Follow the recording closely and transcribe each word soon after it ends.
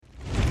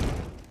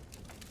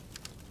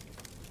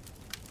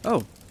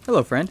Oh,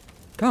 hello, friend.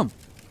 Come,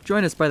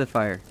 join us by the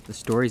fire. The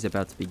story's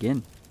about to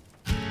begin.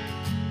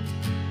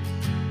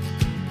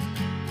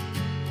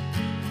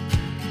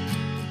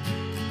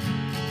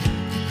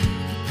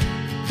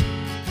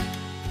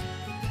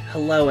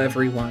 Hello,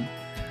 everyone,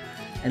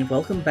 and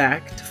welcome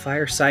back to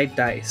Fireside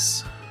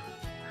Dice.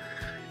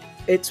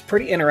 It's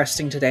pretty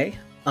interesting today.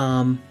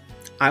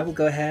 I will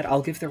go ahead,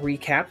 I'll give the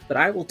recap, but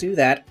I will do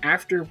that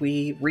after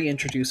we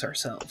reintroduce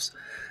ourselves.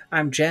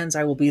 I'm Jens,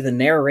 I will be the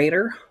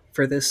narrator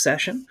for this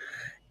session,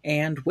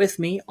 and with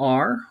me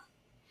are...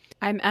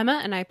 I'm Emma,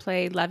 and I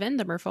play Levin,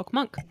 the merfolk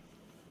monk.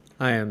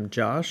 I am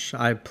Josh.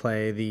 I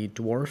play the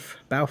dwarf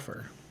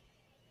Balfour.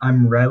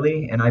 I'm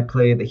Riley, and I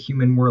play the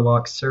human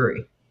warlock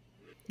Surrey.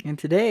 And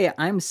today,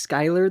 I'm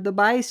Skylar the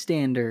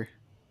bystander.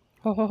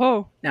 Ho ho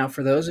ho. Now,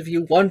 for those of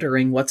you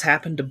wondering what's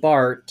happened to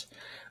Bart,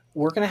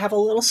 we're going to have a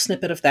little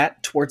snippet of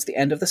that towards the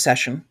end of the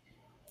session.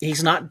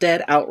 He's not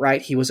dead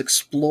outright. He was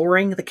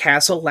exploring the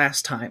castle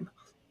last time.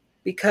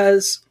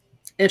 Because,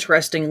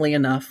 interestingly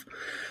enough,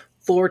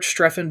 Lord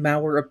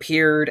Streffenmauer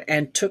appeared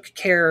and took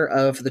care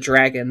of the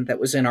dragon that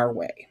was in our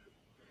way.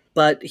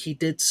 But he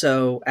did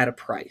so at a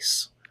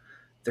price.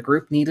 The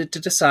group needed to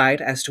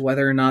decide as to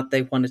whether or not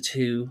they wanted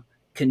to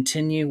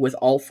continue with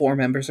all four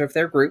members of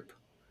their group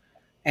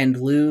and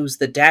lose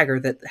the dagger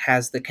that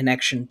has the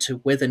connection to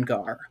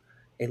Withengar,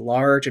 a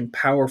large and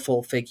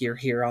powerful figure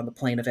here on the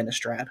plane of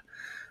Innistrad,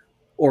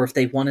 or if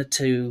they wanted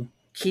to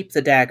keep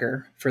the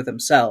dagger for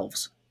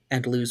themselves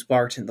and lose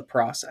Bart in the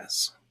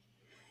process.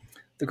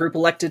 The group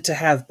elected to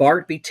have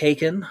Bart be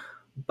taken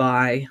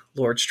by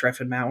Lord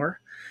Streffenmauer,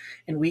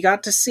 and we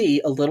got to see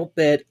a little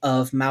bit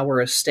of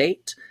Mauer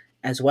Estate,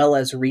 as well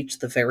as reach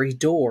the very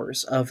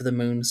doors of the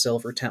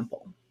Moonsilver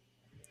Temple.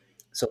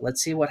 So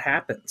let's see what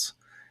happens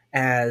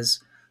as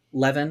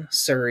Levin,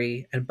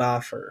 Surrey, and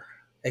Boffer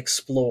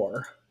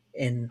explore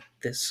in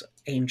this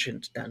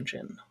ancient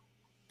dungeon.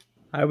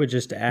 I would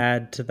just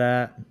add to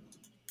that,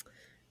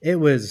 it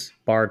was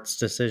Bart's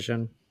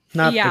decision,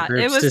 not the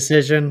group's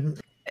decision.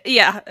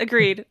 Yeah,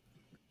 agreed.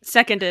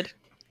 Seconded.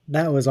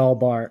 That was all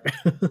Bart.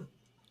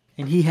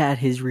 And he had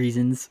his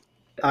reasons.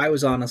 I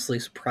was honestly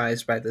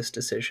surprised by this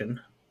decision,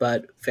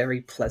 but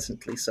very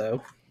pleasantly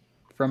so.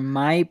 From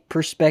my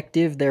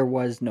perspective, there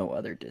was no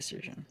other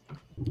decision.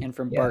 And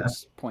from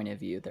Bart's point of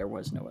view, there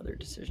was no other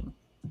decision.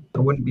 I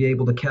wouldn't be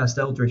able to cast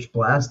Eldritch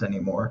Blast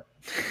anymore.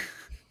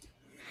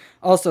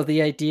 Also,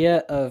 the idea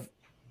of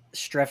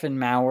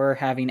Streffenmauer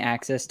having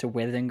access to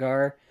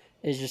Withengar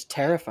is just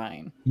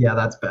terrifying. Yeah,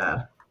 that's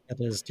bad.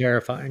 That is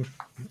terrifying.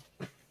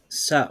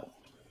 So,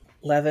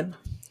 Levin,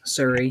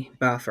 Surrey,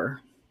 Boffer,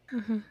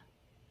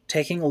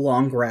 taking a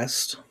long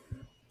rest.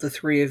 The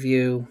three of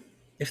you,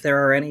 if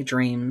there are any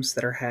dreams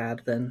that are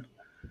had, then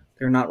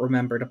they're not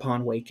remembered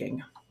upon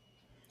waking.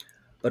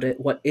 But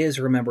what is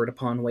remembered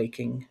upon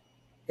waking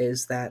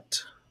is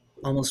that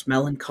almost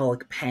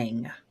melancholic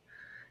pang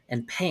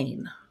and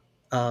pain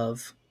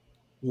of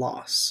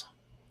loss,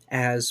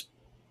 as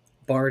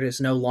Bart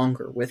is no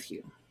longer with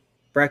you.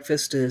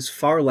 Breakfast is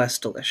far less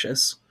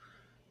delicious,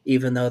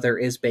 even though there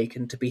is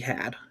bacon to be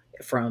had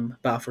from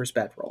Balfour's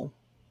bedroll,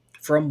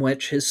 from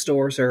which his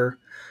stores are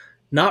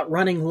not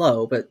running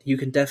low, but you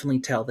can definitely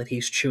tell that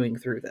he's chewing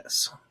through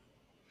this.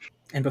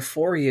 And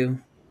before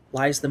you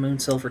lies the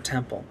Moonsilver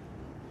Temple,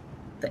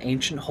 the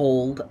ancient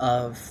hold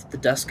of the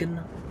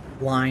Duskin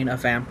line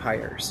of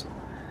vampires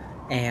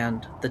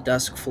and the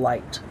dusk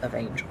flight of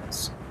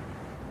angels.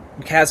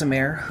 And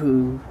Casimir,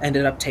 who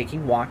ended up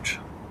taking watch,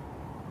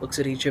 looks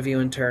at each of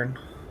you in turn.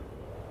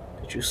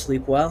 Did you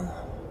sleep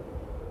well?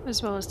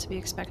 As well as to be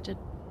expected.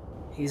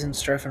 He's in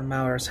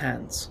Streffenmauer's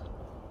hands.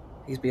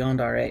 He's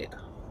beyond our aid.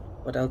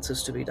 What else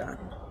is to be done?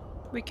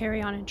 We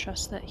carry on and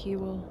trust that he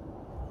will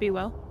be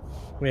well.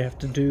 We have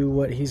to do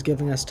what he's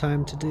giving us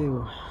time to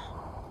do.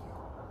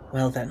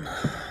 Well then,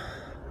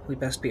 we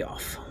best be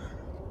off.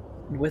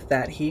 And with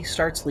that, he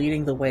starts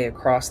leading the way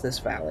across this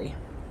valley.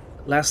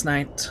 Last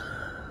night,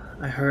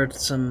 I heard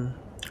some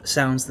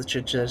sounds that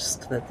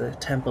suggest that the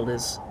temple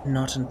is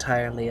not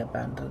entirely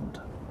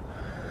abandoned.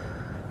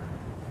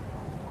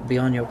 Be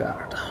on your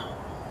guard.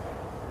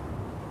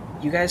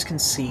 You guys can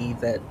see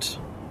that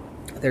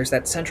there's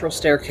that central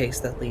staircase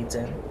that leads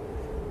in,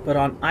 but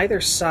on either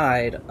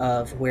side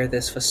of where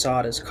this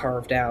facade is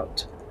carved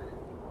out,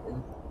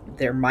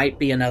 there might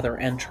be another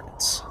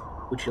entrance.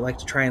 Would you like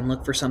to try and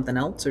look for something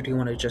else, or do you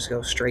want to just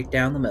go straight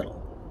down the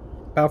middle?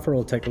 Balfour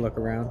will take a look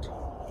around.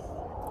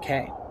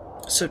 Okay.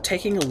 So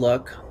taking a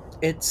look,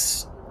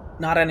 it's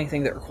not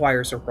anything that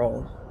requires a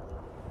roll,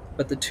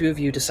 but the two of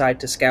you decide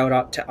to scout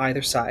up to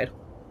either side.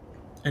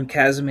 And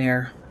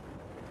Casimir,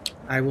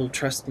 I will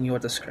trust in your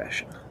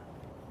discretion.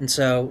 And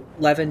so,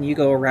 Levin, you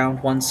go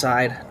around one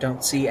side,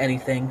 don't see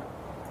anything.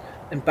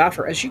 And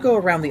Baffer, as you go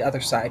around the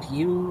other side,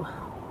 you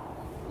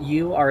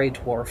are a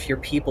dwarf. You're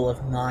people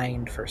have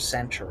mined for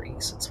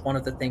centuries. It's one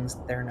of the things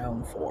that they're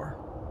known for.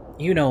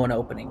 You know an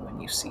opening when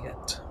you see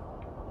it.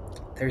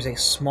 There's a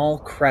small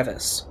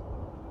crevice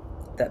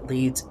that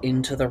leads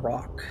into the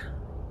rock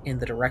in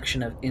the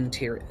direction of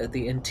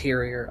the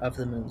interior of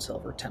the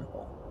Moonsilver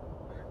Temple.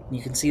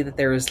 You can see that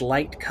there is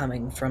light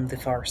coming from the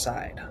far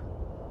side.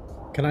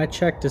 Can I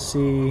check to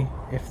see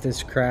if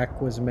this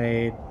crack was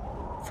made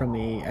from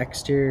the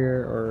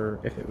exterior or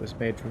if it was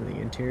made from the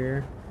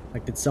interior?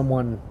 Like, did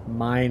someone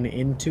mine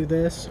into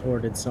this, or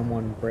did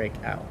someone break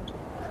out?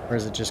 Or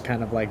is it just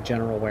kind of like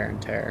general wear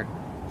and tear?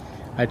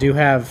 I do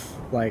have,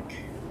 like,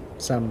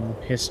 some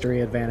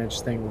history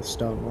advantage thing with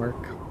stonework.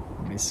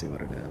 Let me see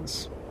what it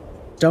is.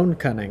 Stone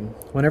cunning.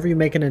 Whenever you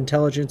make an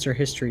intelligence or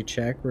history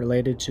check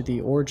related to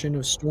the origin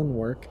of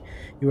stonework,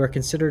 you are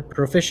considered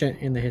proficient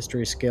in the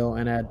history skill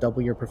and add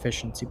double your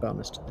proficiency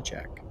bonus to the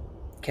check.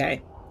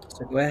 Okay,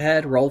 so go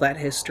ahead, roll that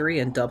history,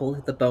 and double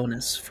the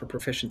bonus for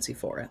proficiency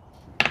for it.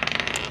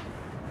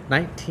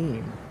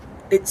 19.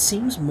 It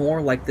seems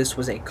more like this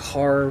was a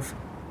carve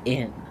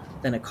in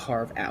than a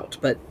carve out,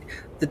 but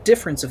the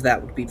difference of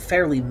that would be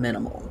fairly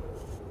minimal.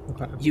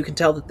 Okay. You can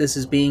tell that this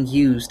is being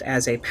used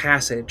as a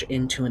passage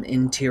into an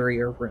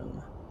interior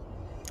room.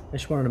 I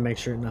just wanted to make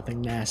sure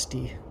nothing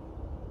nasty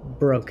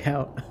broke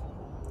out.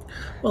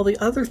 Well, the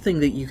other thing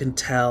that you can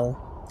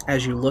tell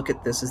as you look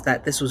at this is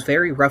that this was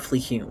very roughly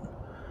hewn.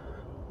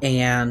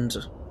 And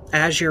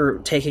as you're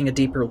taking a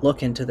deeper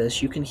look into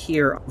this, you can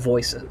hear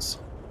voices.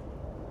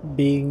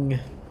 Being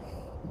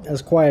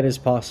as quiet as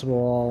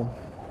possible,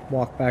 I'll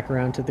walk back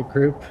around to the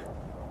group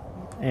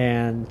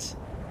and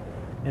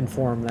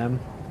inform them.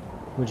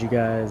 Would you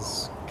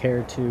guys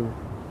care to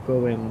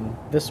go in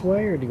this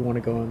way, or do you want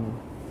to go in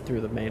through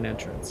the main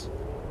entrance?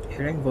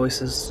 Hearing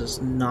voices does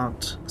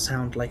not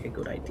sound like a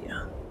good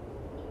idea.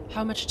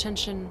 How much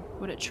attention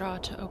would it draw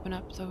to open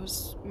up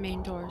those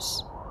main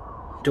doors?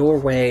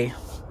 Doorway,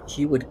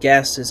 you would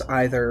guess, is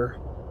either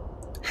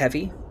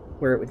heavy,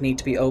 where it would need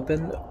to be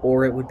opened,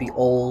 or it would be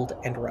old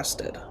and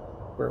rusted,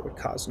 where it would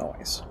cause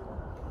noise.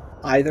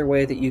 Either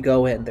way that you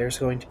go in, there's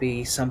going to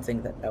be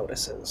something that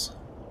notices.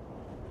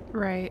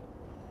 Right.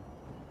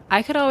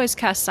 I could always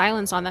cast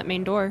silence on that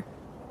main door.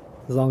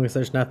 As long as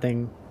there's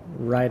nothing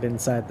right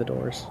inside the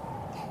doors.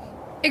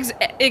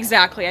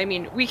 Exactly. I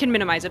mean, we can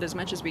minimize it as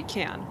much as we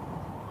can.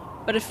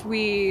 But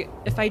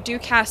if I do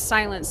cast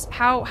silence,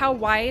 how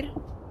wide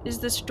is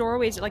this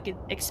doorway? Is it like an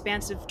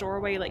expansive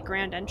doorway, like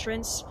grand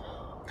entrance?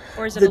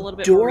 Or is it a little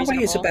bit more reasonable?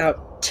 The doorway is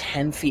about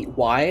 10 feet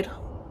wide.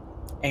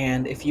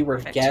 And if you were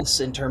to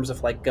guess in terms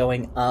of like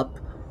going up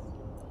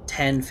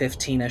 10,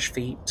 15-ish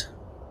feet,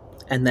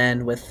 and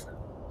then with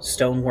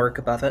stonework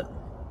above it.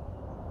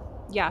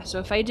 Yeah, so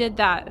if I did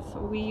that, if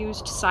we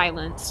used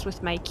silence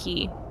with my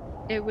key,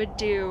 it would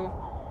do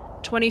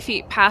 20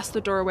 feet past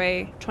the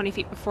doorway, 20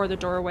 feet before the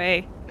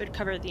doorway. It would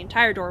cover the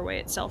entire doorway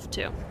itself,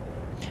 too.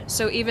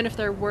 So even if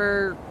there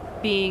were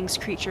beings,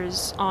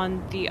 creatures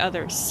on the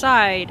other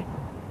side,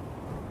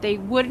 they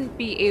wouldn't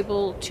be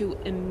able to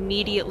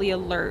immediately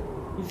alert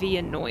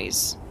via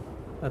noise.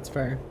 That's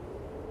fair.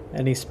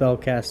 Any spell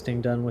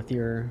casting done with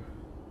your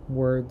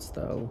words,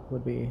 though,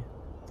 would be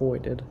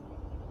voided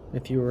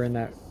if you were in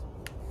that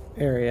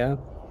area.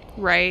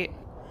 Right.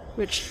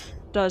 Which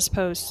does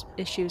pose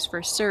issues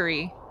for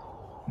Surrey.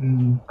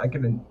 I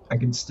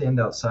can stand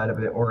outside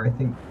of it, or I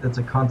think that's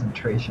a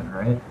concentration,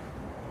 right?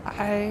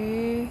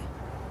 I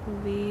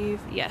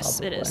believe, yes,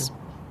 Probably. it is.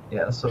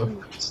 Yeah, so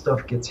if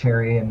stuff gets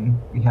hairy and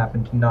we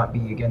happen to not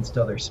be against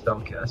other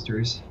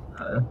spellcasters,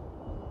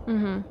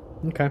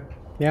 Okay.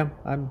 Yeah,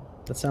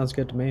 that sounds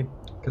good to me.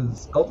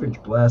 because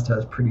Eldritch Blast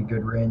has pretty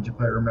good range if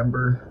I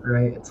remember,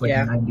 right? It's like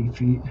 90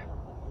 feet.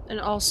 And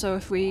also,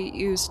 if we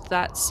used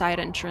that side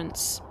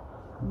entrance,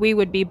 we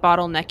would be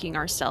bottlenecking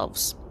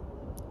ourselves.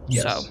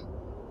 Yes. So,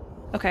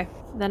 okay,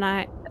 then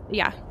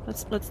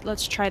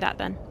let's try that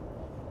then.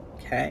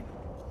 Okay.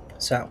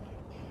 So,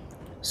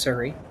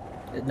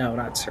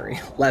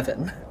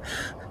 Levin.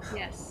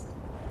 Yes.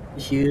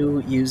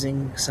 You,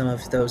 using some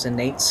of those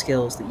innate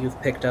skills that you've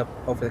picked up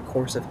over the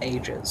course of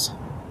ages,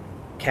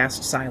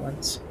 cast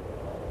silence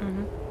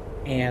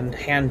and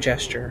hand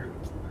gesture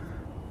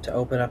to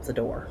open up the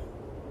door.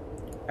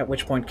 At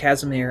which point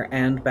Casimir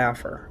and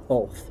Baffer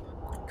both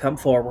come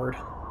forward,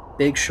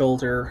 big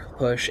shoulder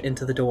push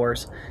into the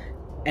doors,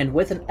 and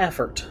with an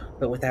effort,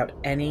 but without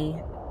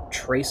any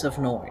trace of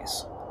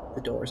noise,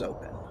 the doors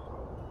open.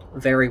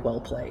 Very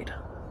well played.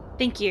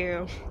 Thank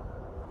you.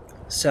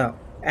 So,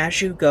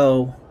 as you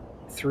go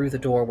through the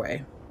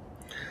doorway,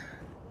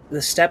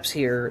 the steps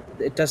here,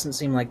 it doesn't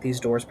seem like these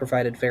doors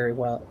provided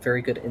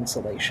very good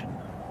insulation,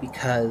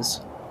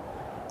 because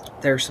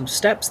there are some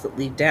steps that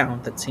lead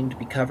down that seem to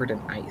be covered in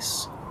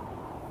ice.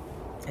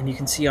 And you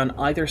can see on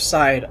either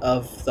side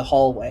of the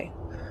hallway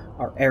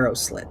are arrow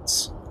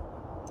slits,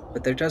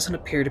 but there doesn't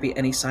appear to be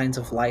any signs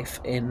of life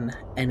in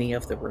any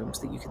of the rooms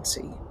that you can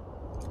see.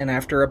 And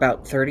after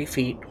about 30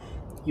 feet,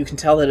 you can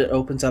tell that it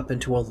opens up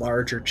into a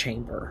larger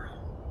chamber.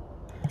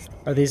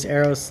 Are these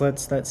arrow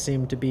slits that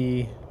seem to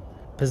be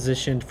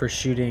positioned for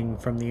shooting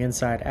from the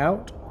inside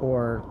out,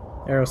 or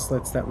arrow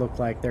slits that look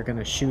like they're going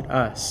to shoot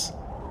us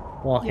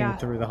walking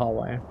through the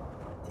hallway?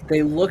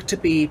 They look to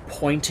be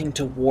pointing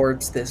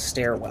towards this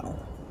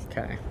stairwell.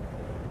 Okay.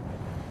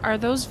 Are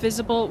those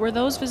visible? Were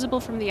those visible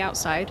from the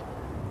outside?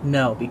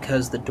 No,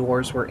 because the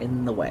doors were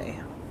in the way.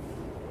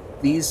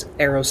 These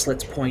arrow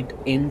slits point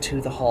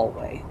into the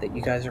hallway that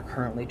you guys are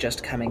currently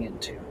just coming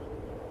into.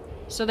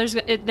 So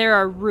there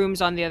are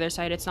rooms on the other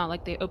side. It's not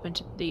like they open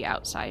to the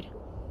outside.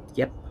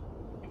 Yep,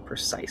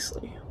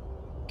 precisely.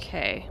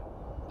 Okay.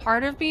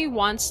 Part of me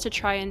wants to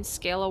try and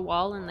scale a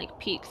wall and like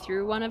peek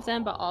through one of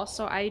them, but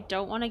also I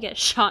don't want to get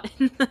shot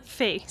in the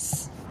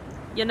face.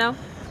 You know?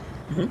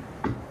 Mhm.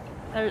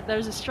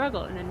 There's a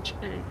struggle, an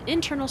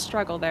internal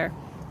struggle there.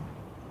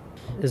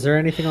 Is there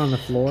anything on the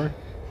floor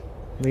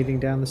leading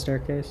down the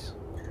staircase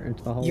or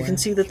into the hallway? You can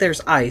see that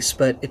there's ice,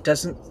 but it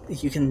doesn't.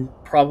 You can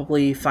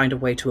probably find a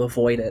way to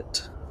avoid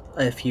it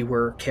if you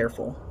were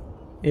careful.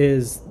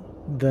 Is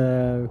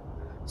the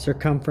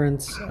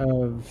circumference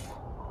of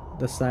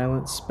the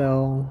silence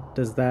spell,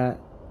 does that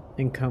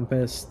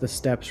encompass the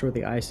steps where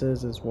the ice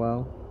is as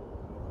well?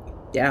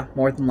 Yeah,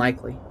 more than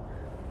likely.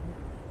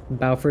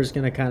 Balfour's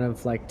gonna kind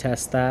of like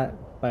test that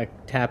by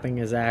tapping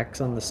his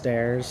axe on the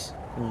stairs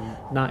and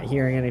not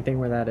hearing anything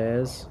where that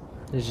is.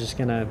 He's just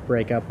gonna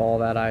break up all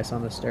that ice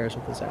on the stairs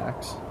with his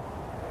axe.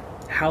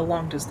 How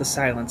long does the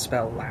silent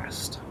spell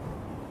last?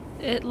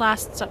 It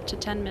lasts up to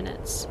 10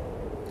 minutes.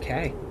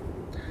 Okay.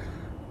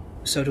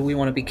 So do we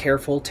want to be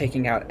careful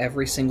taking out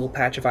every single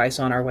patch of ice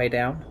on our way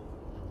down?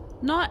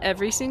 Not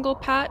every single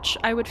patch.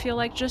 I would feel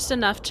like just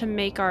enough to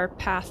make our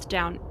path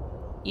down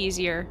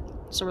easier,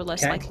 so we're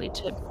less Okay. likely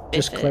to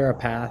Just biff clear it. a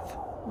path.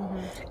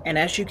 And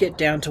as you get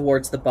down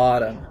towards the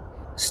bottom,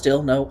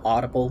 still no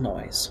audible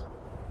noise.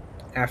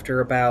 After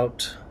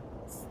about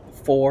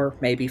 4,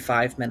 maybe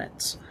 5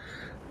 minutes,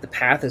 the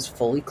path is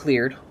fully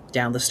cleared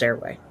down the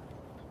stairway.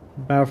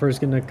 Balfour's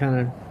gonna kind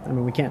of, I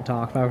mean, we can't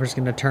talk. Balfour's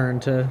gonna turn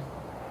to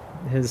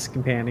his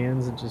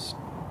companions and just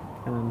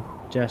kind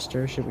of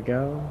gesture, should we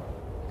go?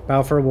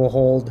 Balfour will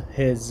hold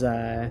his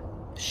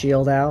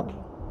shield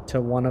out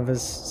to one of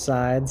his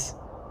sides.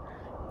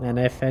 And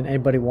if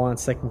anybody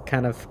wants, they can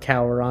kind of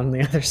cower on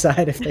the other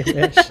side if they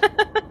wish.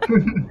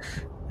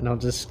 And I'll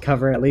just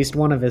cover at least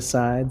one of his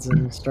sides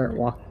and start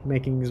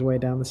making his way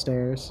down the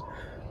stairs.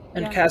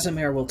 And Yeah.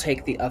 Casimir will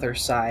take the other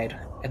side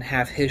and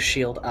have his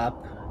shield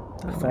up,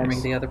 forming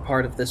nice. the other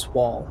part of this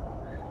wall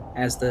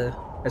as the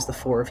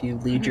four of you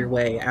lead your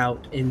way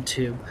out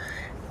into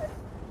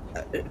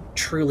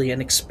truly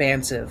an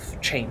expansive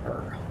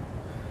chamber.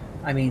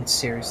 I mean,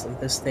 seriously,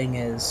 this thing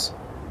is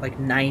like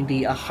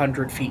 90,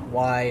 100 feet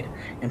wide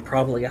and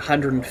probably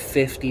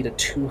 150 to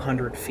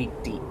 200 feet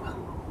deep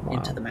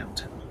into the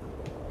mountain.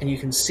 And you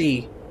can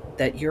see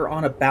that you're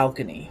on a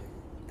balcony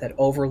that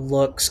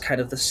overlooks kind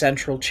of the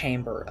central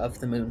chamber of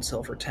the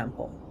Moonsilver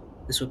Temple.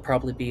 This would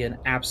probably be an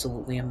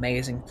absolutely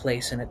amazing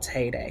place in its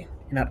heyday.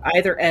 And at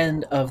either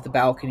end of the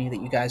balcony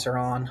that you guys are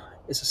on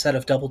is a set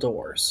of double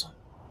doors.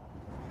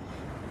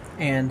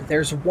 And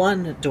there's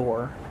one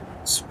door,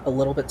 a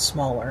little bit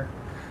smaller,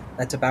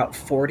 that's about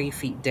 40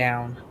 feet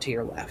down to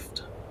your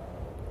left.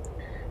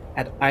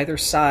 At either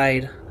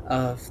side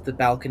of the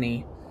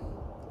balcony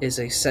is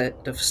a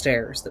set of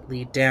stairs that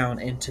lead down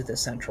into the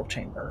central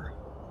chamber.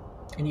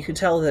 And you can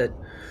tell that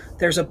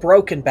there's a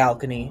broken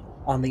balcony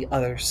on the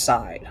other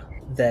side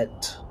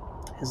that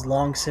has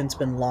long since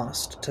been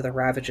lost to the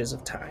ravages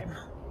of time.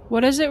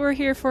 What is it we're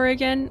here for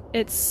again?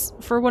 It's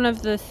for one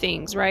of the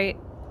things, right?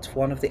 It's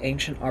one of the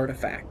ancient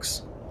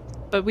artifacts.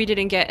 But we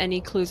didn't get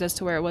any clues as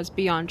to where it was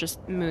beyond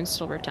just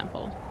Moonsilver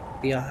Temple.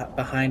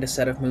 Behind a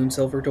set of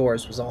Moonsilver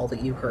doors was all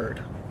that you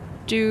heard.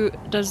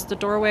 Does the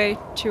doorway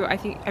to,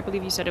 I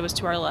believe you said it was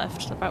to our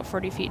left, about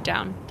 40 feet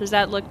down. Does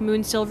that look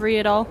Moonsilvery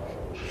at all?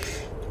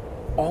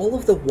 All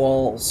of the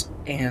walls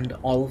and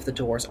all of the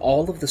doors,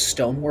 all of the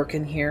stonework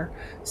in here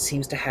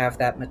seems to have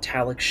that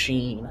metallic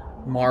sheen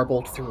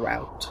marbled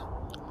throughout.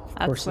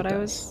 That's what I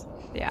was...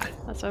 Yeah,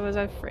 that's what I was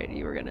afraid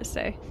you were going to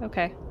say.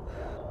 Okay.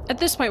 At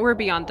this point, we're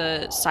beyond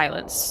the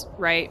silence,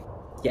 right?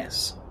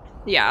 Yes.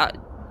 Yeah,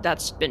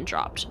 that's been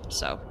dropped,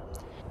 so...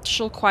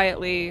 She'll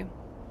quietly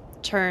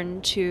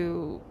turn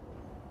to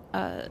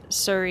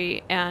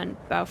Suri and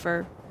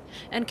Balfour,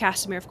 and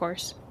Casimir, of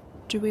course.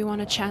 Do we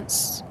want a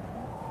chance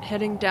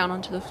heading down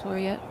onto the floor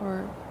yet,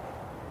 or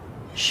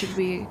should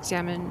we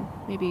examine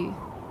maybe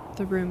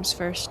the rooms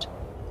first?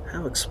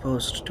 How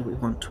exposed do we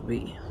want to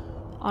be?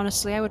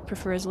 Honestly, I would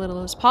prefer as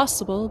little as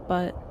possible,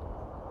 but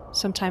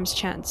sometimes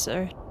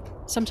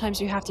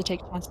you have to take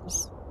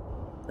chances.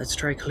 Let's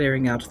try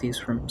clearing out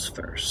these rooms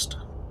first.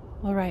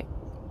 All right.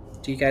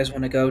 Do you guys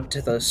want to go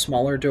to the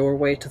smaller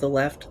doorway to the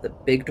left, the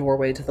big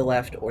doorway to the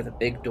left, or the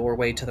big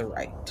doorway to the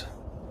right?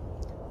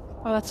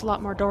 Oh, that's a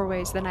lot more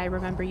doorways than I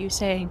remember you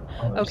saying.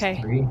 Oh, there's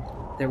Okay. 3.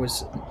 There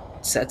was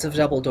sets of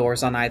double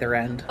doors on either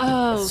end,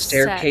 Oh,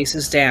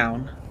 staircases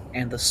down,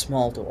 and the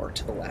small door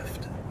to the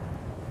left.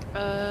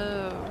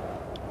 Oh.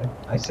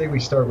 I say we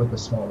start with the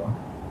small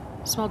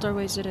one. Small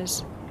doorways it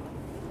is.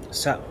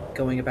 So,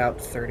 going about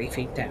 30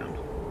 feet down.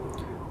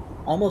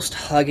 Almost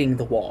hugging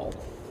the wall,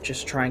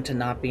 just trying to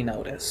not be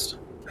noticed.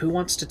 Who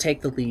wants to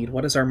take the lead?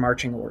 What is our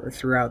marching order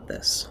throughout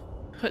this?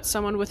 Put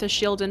someone with a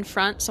shield in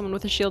front, someone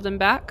with a shield in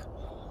back.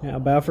 Yeah,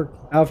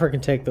 Balfour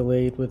can take the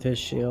lead with his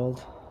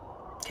shield.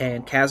 Okay,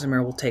 and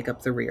Casimir will take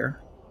up the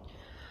rear.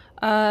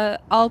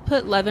 I'll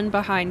put Levin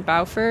behind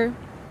Balfour,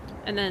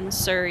 and then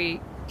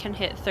Surrey can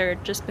hit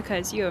third just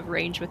because you have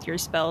range with your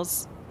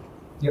spells.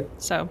 Yep.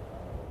 So,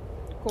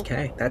 cool.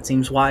 Okay, that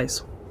seems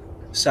wise.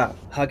 So,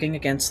 hugging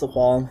against the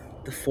wall,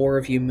 the four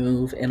of you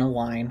move in a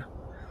line,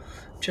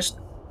 just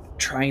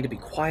trying to be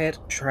quiet,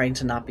 trying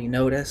to not be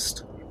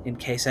noticed, in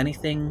case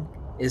anything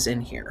is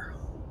in here.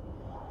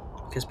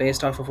 Because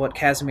based off of what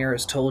Casimir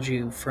has told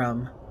you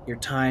from your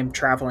time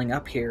traveling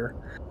up here,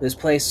 this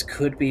place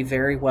could be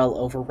very well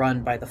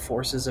overrun by the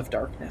forces of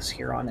darkness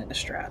here on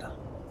Innistrad.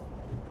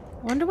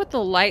 I wonder what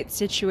the light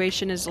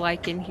situation is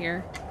like in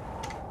here.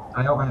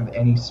 I don't have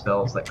any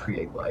spells that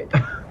create light.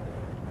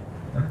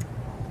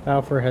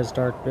 Balfour has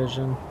dark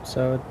vision,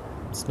 so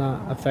it's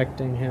not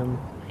affecting him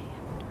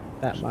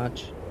that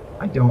much.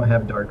 I don't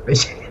have dark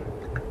vision.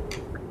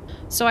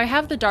 So I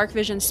have the dark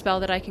vision spell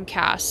that I can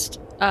cast.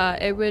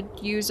 It would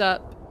use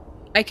up.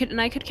 I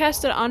could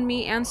cast it on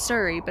me and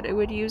Surrey, but it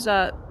would use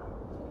up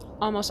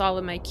almost all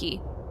of my ki.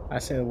 I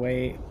say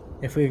wait.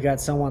 If we've got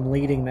someone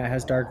leading that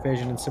has dark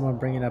vision and someone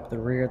bringing up the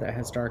rear that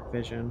has dark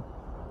vision,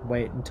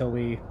 wait until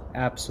we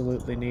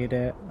absolutely need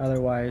it.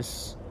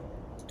 Otherwise,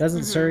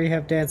 doesn't Surrey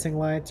have dancing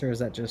lights, or is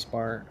that just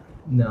Bart?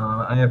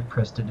 No, I have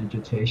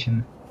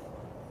prestidigitation.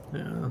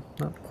 No,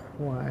 not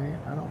quite.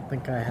 I don't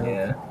think I have.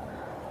 Yeah.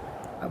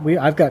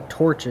 I've got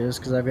torches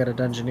because I've got a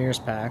Dungeoneer's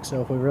pack, so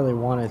if we really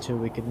wanted to,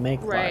 we could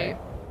make light.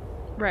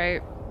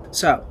 Right.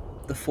 So,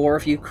 the four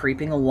of you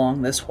creeping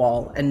along this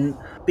wall and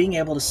being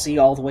able to see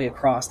all the way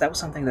across, that was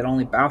something that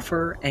only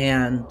Balfour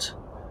and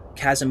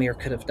Casimir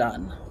could have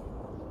done.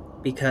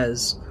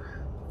 Because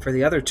for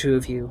the other two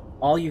of you,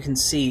 all you can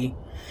see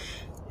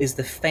is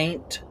the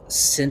faint,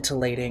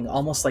 scintillating,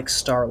 almost like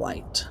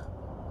starlight,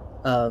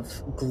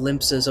 of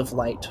glimpses of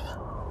light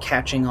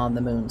catching on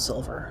the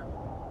Moonsilver.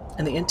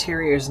 And the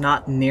interior is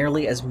not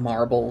nearly as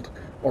marbled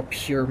or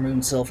pure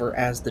Moonsilver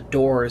as the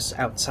doors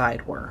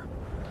outside were.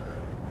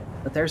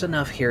 But there's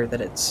enough here that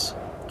it's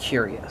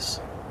curious.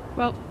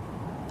 Well,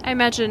 I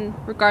imagine,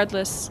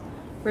 regardless,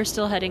 we're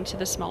still heading to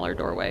the smaller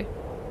doorway.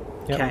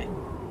 Yep. Okay.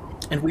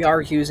 And we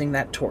are using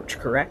that torch,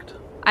 correct?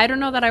 I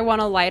don't know that I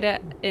want to light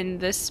it in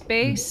this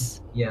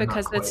space Yeah,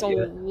 because not it's a quite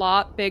yet.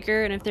 lot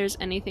bigger, and if there's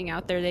anything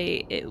out there,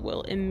 it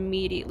will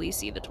immediately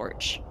see the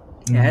torch.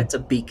 Yeah, it's a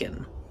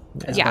beacon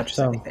as Yeah. much as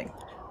So- anything.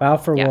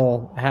 Balfour Yeah.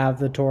 will have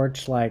the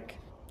torch like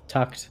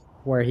tucked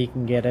where he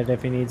can get it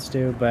if he needs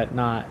to, but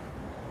not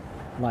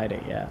light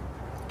it yet.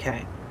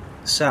 Okay.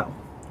 So,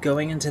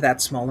 going into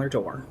that smaller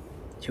door,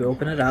 you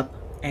open it up,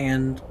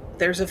 and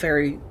there's a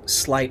very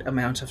slight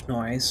amount of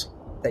noise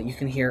that you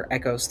can hear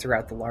echoes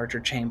throughout the larger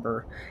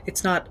chamber.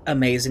 It's not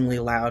amazingly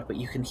loud, but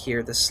you can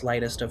hear the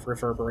slightest of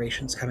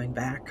reverberations coming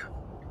back.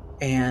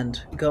 And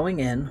going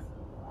in,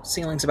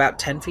 ceiling's about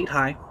 10 feet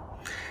high,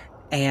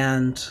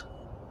 and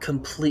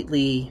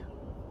completely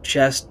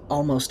just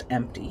almost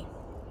empty.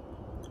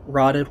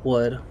 Rotted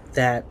wood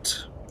that,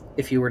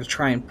 if you were to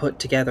try and put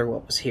together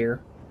what was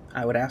here,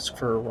 I would ask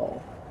for a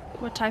roll.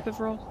 What type of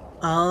roll?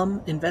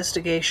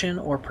 Investigation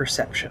or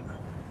perception.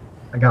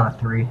 I got a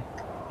 3.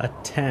 A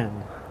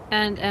 10.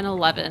 And an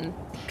 11.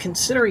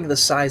 Considering the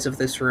size of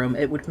this room,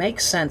 it would make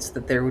sense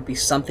that there would be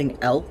something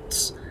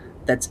else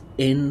that's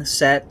in the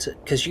set,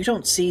 because you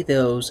don't see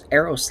those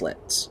arrow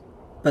slits.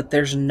 But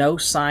there's no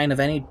sign of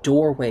any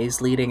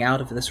doorways leading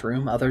out of this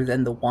room other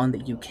than the one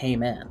that you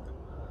came in.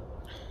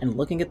 And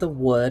looking at the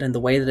wood and the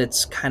way that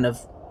it's kind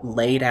of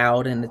laid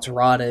out and it's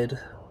rotted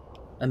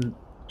and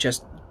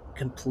just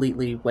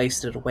completely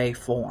wasted away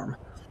form,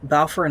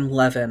 Balfour and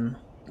Levin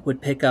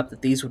would pick up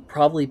that these would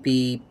probably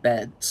be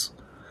beds.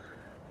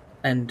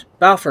 And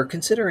Balfour,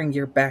 considering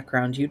your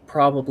background, you'd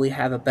probably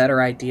have a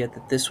better idea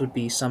that this would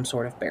be some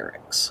sort of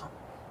barracks.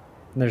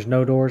 And there's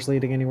no doors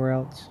leading anywhere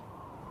else.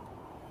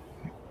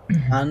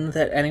 None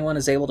that anyone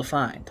is able to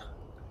find.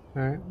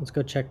 All right, let's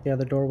go check the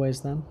other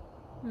doorways then.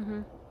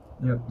 Mm-hmm.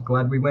 Yep,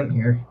 glad we went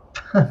here.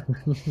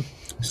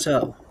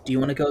 So, do you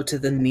want to go to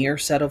the near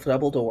set of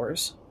double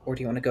doors, or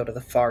do you want to go to the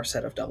far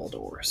set of double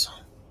doors?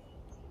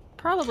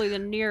 Probably the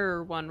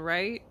nearer one,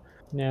 right?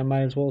 Yeah,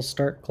 might as well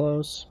start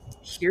close.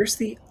 Here's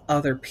the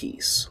other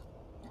piece.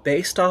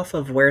 Based off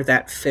of where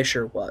that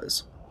fissure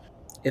was,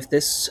 if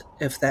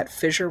that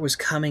fissure was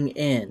coming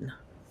in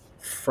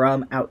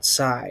from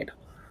outside,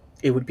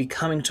 it would be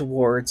coming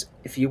towards,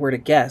 if you were to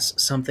guess,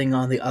 something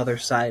on the other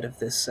side of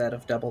this set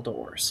of double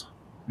doors.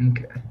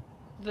 Okay.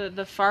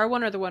 The far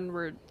one or the one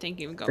we're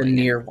thinking of going The in?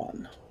 near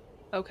one.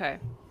 Okay.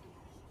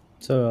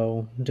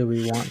 So, do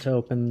we want to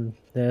open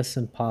this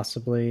and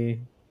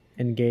possibly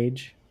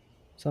engage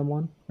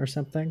someone or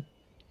something?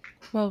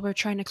 Well, we're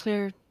trying to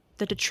clear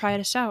the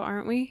detritus out,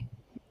 aren't we?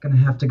 Gonna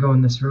have to go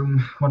in this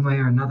room one way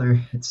or another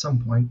at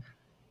some point.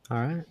 All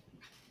right,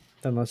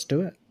 then let's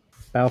do it.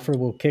 Balfour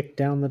will kick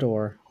down the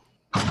door.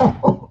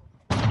 I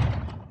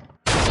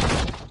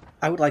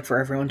would like for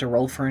everyone to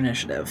roll for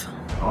initiative.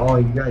 Oh,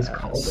 you guys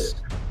called it.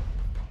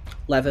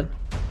 Levin,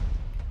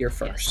 you're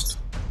first.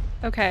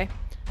 Okay.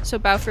 So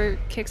Balfour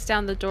kicks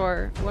down the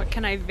door. What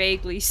can I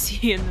vaguely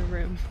see in the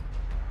room?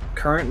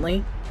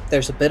 Currently,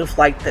 There's a bit of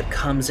light that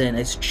comes in.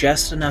 It's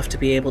just enough to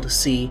be able to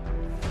see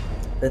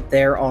that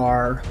there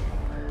are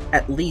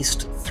at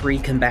least 3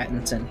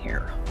 combatants in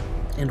here,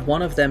 and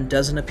one of them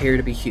doesn't appear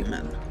to be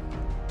human.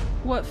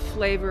 What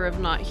flavor of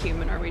not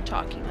human are we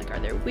talking? Like, are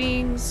there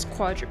wings,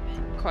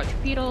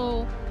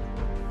 quadrupedal?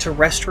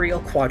 Terrestrial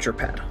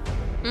quadruped.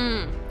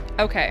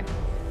 Okay.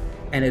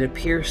 And it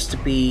appears to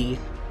be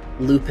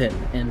lupin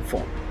in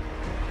form.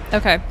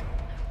 Okay.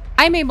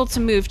 I'm able to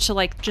move to,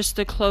 like, just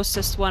the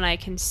closest one I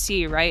can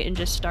see, right? And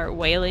just start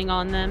wailing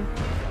on them?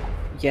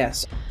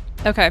 Yes.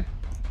 Okay.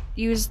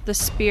 Use the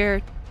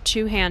spear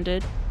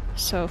two-handed,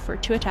 so for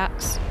 2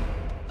 attacks.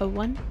 A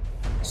 1.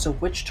 So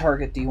which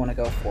target do you want to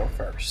go for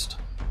first?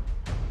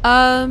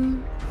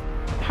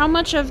 How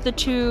much of the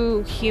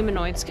 2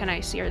 humanoids can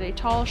I see? Are they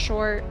tall,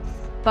 short,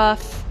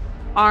 buff,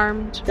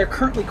 armed? They're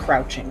currently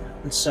crouching,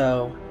 and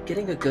so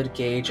getting a good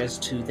gauge as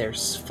to their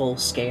full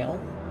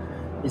scale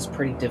is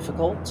pretty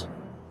difficult.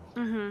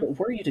 But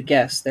were you to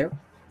guess, they're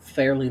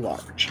fairly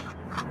large.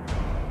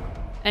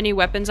 Any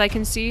weapons I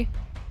can see?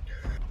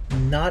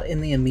 Not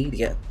in the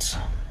immediate.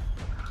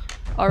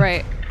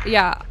 Alright,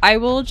 yeah, I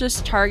will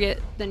just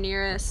target the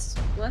nearest...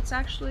 Let's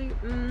actually...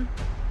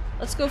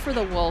 let's go for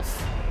the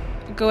wolf.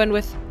 Go in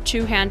with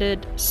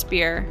 2-handed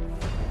spear.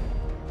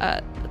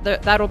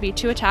 That'll be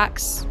 2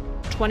 attacks,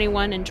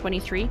 21 and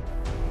 23.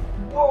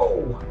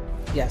 Whoa!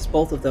 Yes,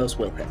 both of those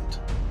will hit.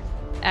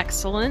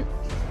 Excellent.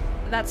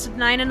 That's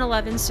 9 and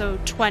 11, so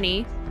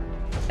 20.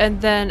 And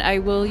then I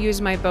will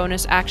use my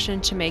bonus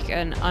action to make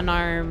an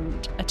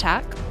unarmed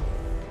attack.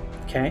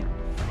 Okay.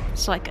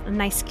 So like a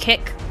nice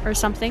kick or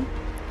something.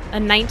 A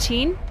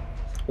 19.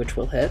 Which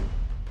will hit.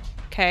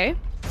 Okay.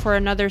 For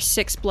another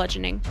 6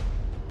 bludgeoning.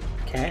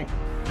 Okay.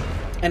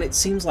 And it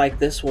seems like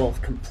this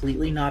wolf,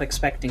 completely not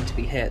expecting to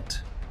be hit,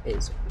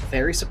 is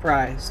very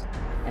surprised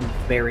and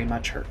very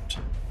much hurt.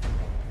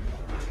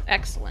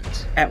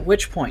 Excellent. At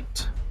which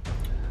point,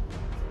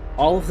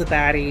 all of the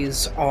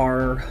baddies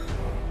are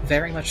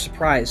very much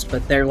surprised,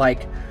 but they're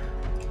like,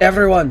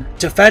 everyone,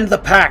 defend the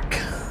pack!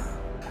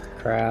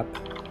 Crap.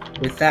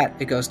 With that,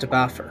 it goes to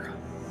Balfour.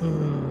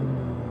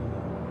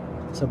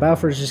 So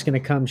Balfour's just going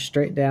to come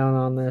straight down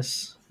on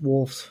this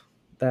wolf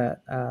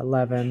that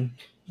Levin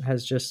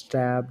has just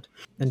stabbed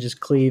and just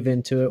cleave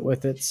into it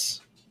with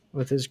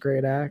his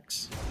great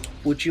axe.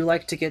 Would you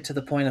like to get to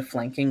the point of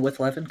flanking with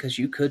Levin? Because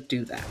you could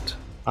do that.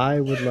 I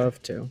would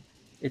love to.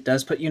 It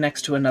does put you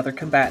next to another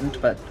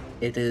combatant, but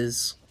it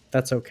is...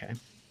 That's okay.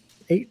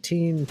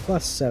 18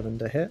 plus 7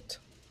 to hit.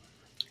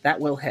 That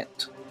will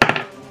hit.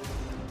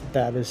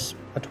 That is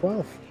a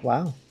 12.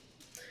 Wow.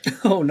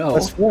 Oh no.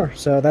 Plus 4.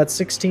 So that's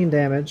 16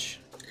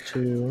 damage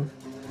to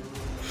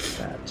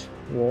that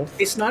wolf.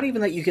 It's not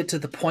even that you get to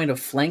the point of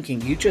flanking.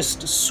 You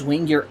just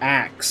swing your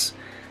axe,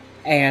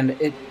 and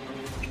it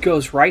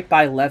goes right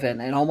by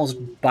Levin and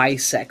almost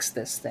bisects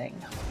this thing.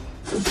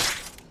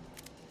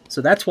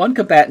 So that's one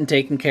combatant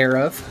taken care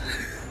of.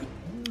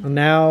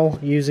 Now,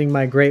 using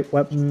my Great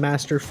Weapon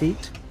Master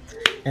feat,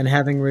 and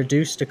having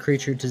reduced a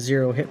creature to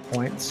 0 hit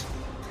points,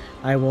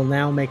 I will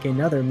now make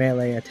another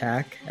melee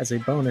attack as a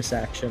bonus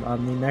action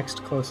on the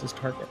next closest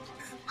target.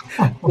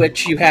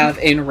 Which you have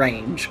in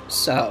range,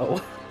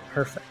 so...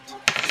 Perfect.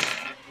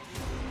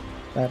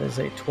 That is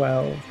a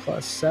 12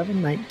 plus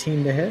 7,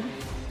 19 to hit.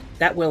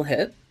 That will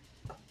hit.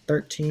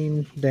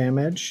 13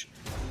 damage.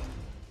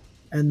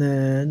 And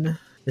then...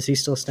 Is he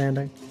still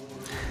standing?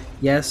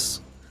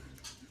 Yes.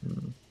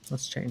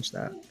 Let's change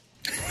that.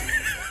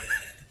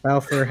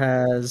 Balfour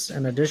has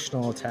an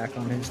additional attack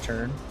on his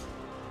turn.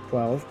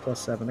 12 plus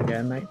 7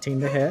 again, 19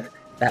 to hit.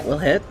 That will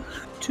hit.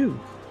 2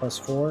 plus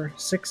 4,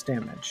 6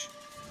 damage.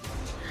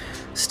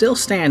 Still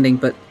standing,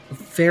 but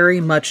very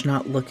much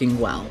not looking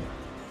well.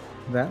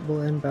 That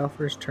will end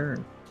Balfour's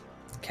turn.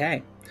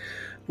 Okay.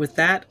 With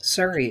that,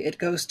 Surrey, it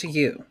goes to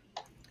you.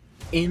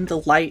 In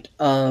the light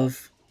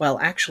of... Well,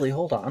 actually,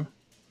 hold on.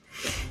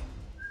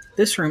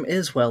 This room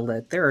is well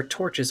lit. There are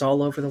torches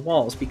all over the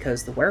walls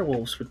because the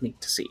werewolves would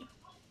need to see.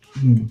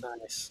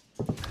 Nice.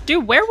 Do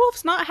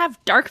werewolves not have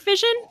dark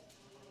vision?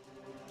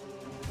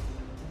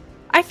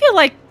 I feel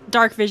like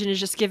dark vision is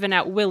just given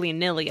out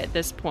willy-nilly at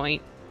this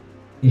point.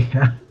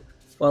 Yeah.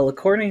 Well,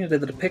 according to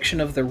the depiction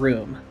of the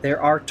room,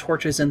 there are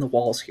torches in the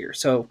walls here.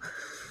 So,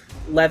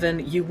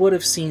 Levin, you would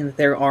have seen that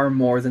there are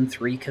more than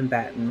 3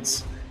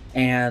 combatants,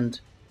 and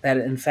that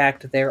in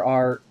fact there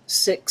are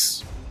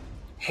 6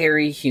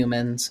 hairy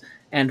humans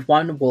and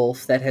 1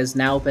 wolf that has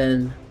now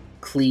been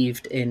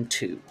cleaved in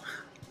 2.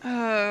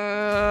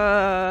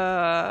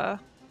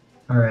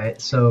 Alright,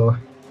 so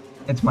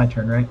it's my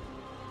turn, right?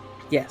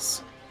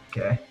 Yes.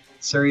 Okay.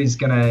 Suri's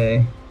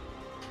gonna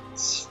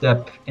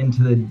step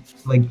into the,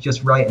 like,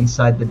 just right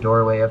inside the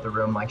doorway of the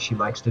room like she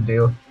likes to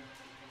do.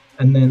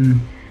 And then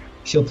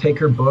she'll take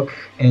her book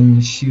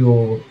and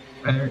she'll,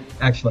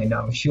 actually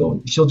no,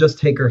 she'll just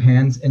take her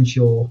hands and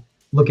she'll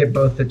look at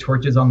both the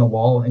torches on the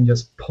wall and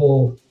just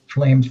pull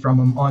flames from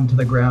them onto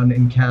the ground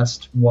and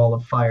cast Wall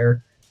of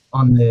Fire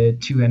on the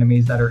 2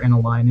 enemies that are in a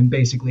line and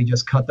basically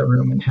just cut the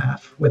room in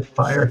half with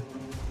fire.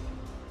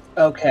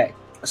 Okay.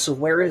 So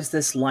where is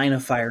this line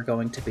of fire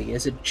going to be?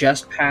 Is it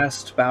just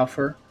past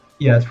Balfour?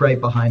 Yeah, it's right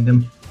behind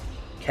him.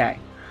 Okay.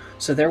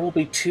 So there will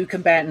be 2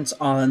 combatants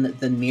on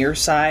the near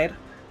side,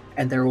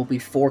 and there will be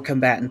 4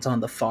 combatants on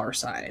the far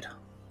side.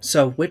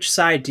 So which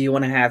side do you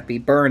want to have be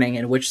burning,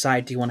 and which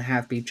side do you want to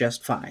have be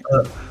just fine?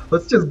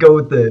 Let's just go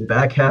with the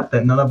back half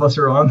that none of us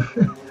are on.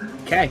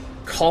 Okay.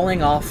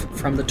 Calling off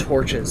from the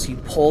torches, you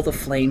pull the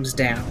flames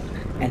down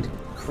and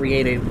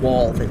create a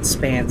wall that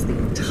spans the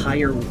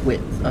entire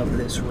width of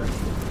this room.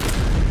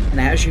 And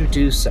as you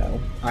do so,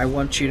 I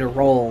want you to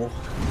roll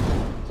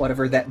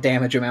whatever that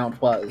damage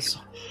amount was.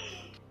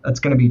 That's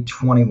going to be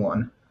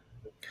 21.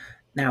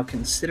 Now,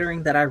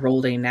 considering that I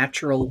rolled a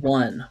natural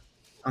 1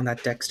 on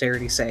that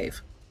dexterity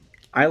save,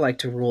 I like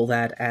to rule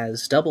that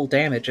as double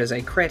damage as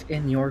a crit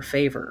in your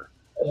favor.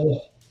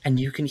 Oh, And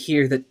you can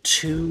hear that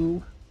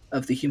 2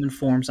 of the human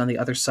forms on the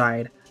other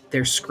side,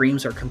 their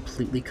screams are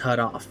completely cut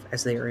off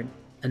as they are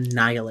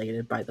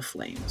annihilated by the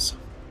flames.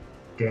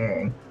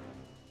 dang.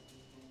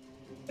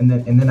 And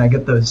then I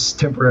get those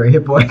temporary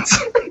hit points.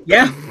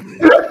 Yeah.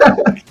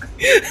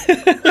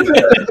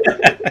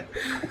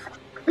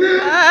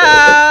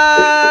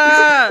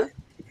 Ah!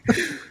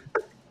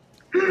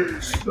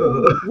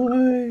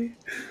 Why?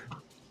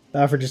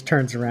 Balfour just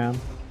turns around.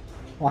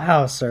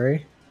 Wow,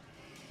 Surrey.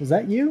 Was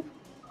that you?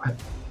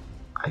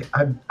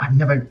 I've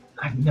never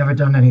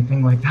done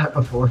anything like that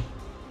before.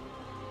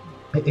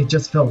 It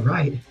just felt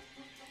right.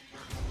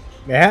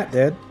 Yeah, it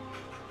did.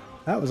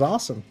 That was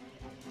awesome.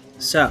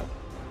 So,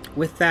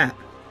 with that,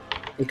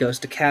 it goes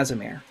to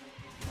Casimir,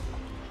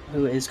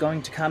 who is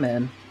going to come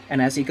in,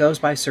 and as he goes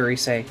by Suri,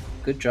 say,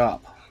 "Good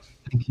job."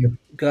 Thank you.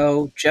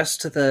 Go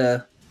just to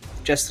the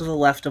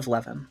left of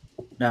Levin.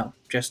 No,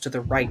 just to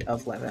the right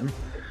of Levin.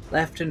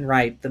 Left and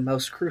right, the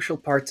most crucial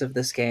parts of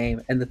this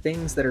game, and the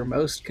things that are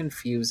most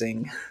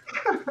confusing.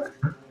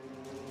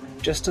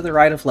 Just to the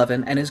right of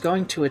Levin, and is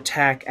going to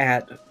attack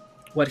at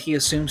what he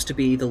assumes to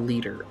be the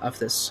leader of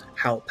this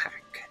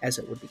Howlpack, as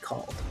it would be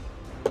called.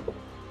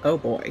 Oh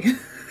boy.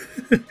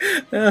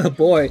 Oh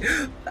boy.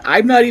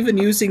 I'm not even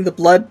using the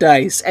blood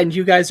dice, and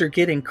you guys are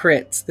getting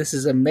crits. This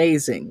is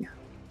amazing.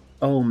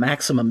 Oh,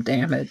 maximum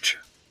damage.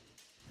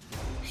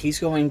 He's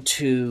going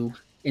to,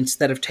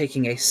 instead of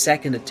taking a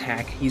second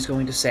attack, he's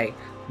going to say,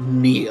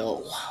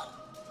 "Kneel."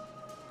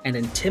 And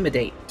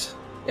intimidate,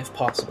 if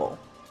possible.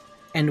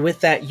 And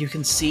with that, you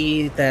can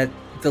see that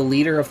the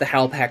leader of the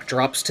Howlpack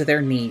drops to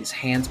their knees,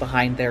 hands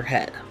behind their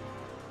head,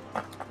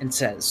 and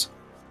says,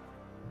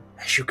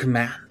 "As you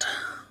command.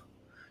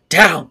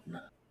 Down!"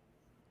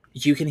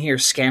 You can hear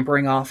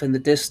scampering off in the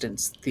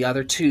distance the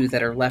other 2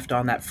 that are left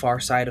on that far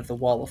side of the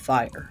wall of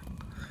fire.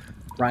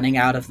 Running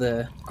out of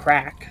the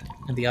crack,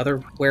 and the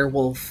other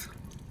werewolf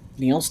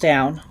kneels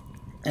down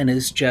and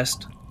is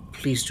just,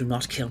 "Please do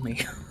not kill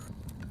me."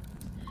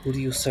 "Who do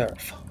you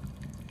serve?"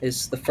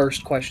 is the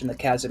first question that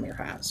Casimir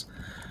has.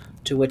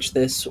 To which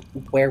this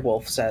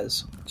werewolf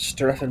says,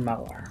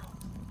 "Streffenmauer."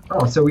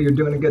 Oh, so you're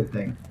doing a good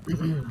thing.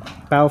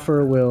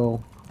 Balfour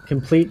will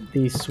complete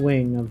the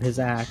swing of his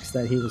axe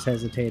that he was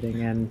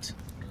hesitating and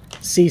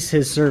cease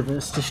his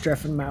service to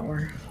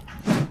Streffenmauer.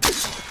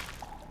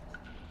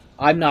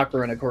 I'm not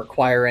going to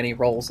require any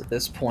rolls at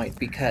this point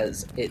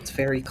because it's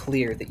very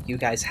clear that you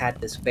guys had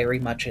this very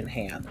much in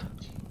hand.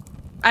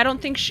 I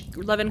don't think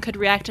Levin could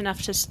react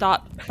enough to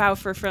stop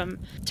Balfour from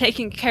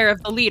taking care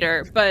of the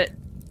leader, but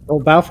Well,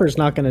 Balfour's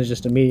not going to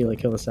just immediately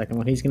kill the second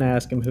one. He's going to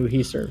ask him who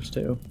he serves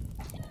to.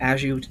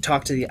 As you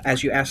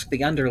ask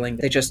the underling,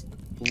 they just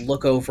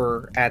look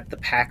over at the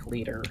pack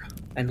leader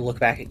and look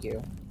back at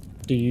you.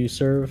 Do you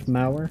serve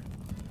Mauer?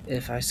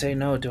 If I say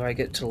no, do I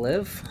get to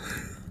live?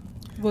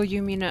 will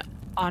you mean it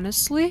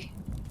honestly?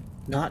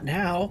 Not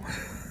now.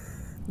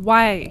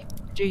 Why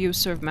do you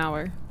serve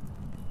Mauer?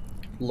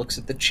 Looks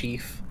at the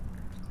chief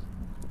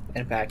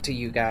and back to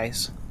you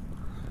guys.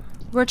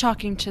 We're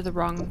talking to the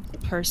wrong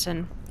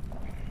person.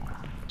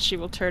 She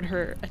will turn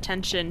her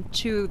attention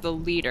to the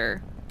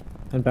leader.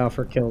 And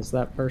Balfour kills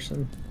that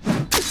person.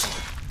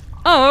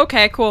 Oh,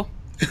 okay, cool.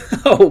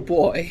 Oh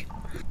boy.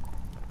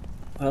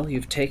 Well,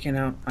 you've taken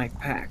out my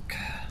pack.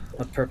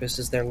 What purpose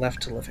is there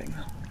left to living?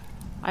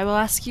 I will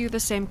ask you the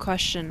same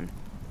question.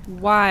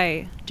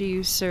 Why do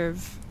you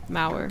serve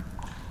Mauer?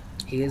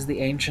 He is the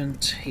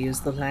ancient, he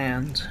is the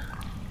land.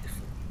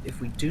 If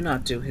we do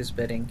not do his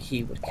bidding,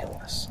 he would kill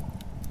us.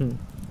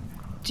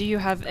 Do you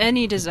have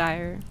any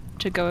desire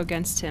to go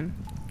against him?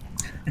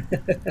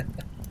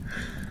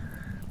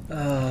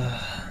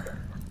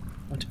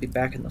 Want to be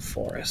back in the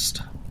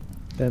forest.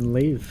 Then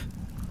leave.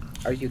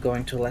 Are you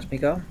going to let me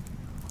go?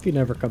 If you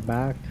never come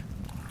back.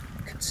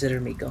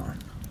 Consider me gone.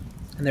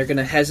 And they're going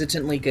to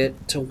hesitantly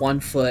get to 1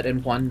 foot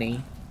and 1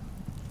 knee,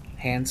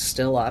 hands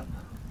still up,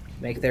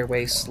 make their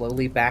way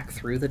slowly back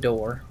through the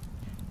door,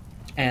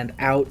 and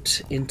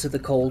out into the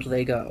cold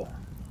they go.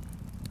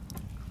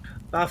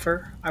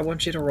 Buffer, I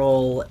want you to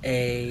roll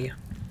a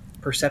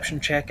perception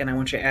check, and I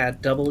want you to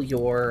add double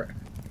your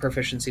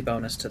proficiency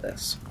bonus to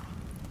this.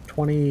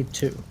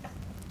 22.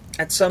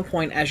 At some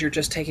point, as you're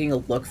just taking a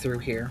look through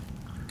here,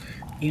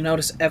 you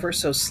notice ever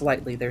so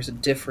slightly there's a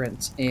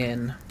difference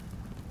in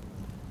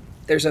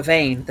There's a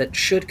vein that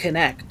should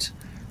connect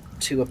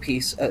to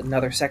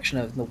another section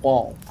of the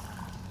wall,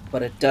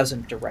 but it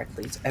doesn't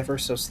directly. It's ever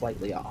so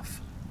slightly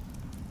off.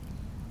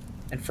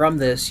 And from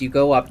this, you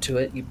go up to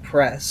it, you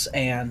press,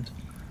 and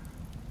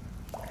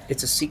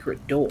it's a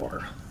secret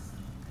door.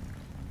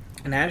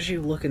 And as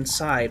you look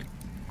inside,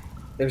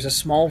 there's a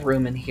small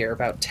room in here,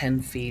 about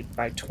 10 feet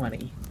by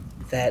 20,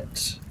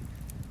 that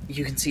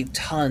you can see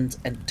tons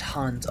and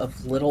tons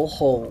of little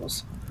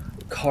holes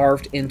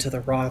carved into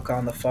the rock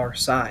on the far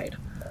side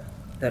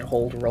that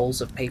hold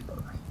rolls of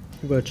paper.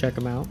 We'll go check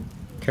them out.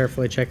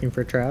 Carefully checking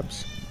for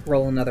traps.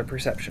 Roll another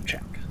perception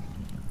check.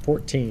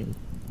 14.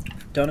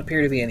 Don't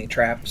appear to be any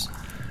traps.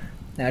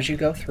 And as you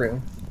go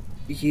through,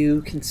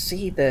 you can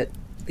see that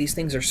these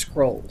things are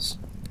scrolls.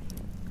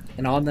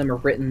 And on them are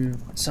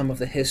written some of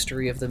the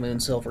history of the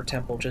Moonsilver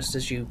Temple, just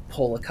as you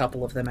pull a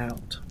couple of them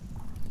out.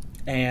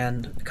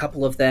 And a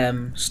couple of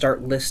them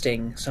start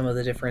listing some of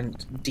the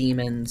different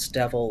demons,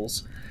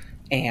 devils,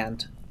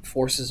 and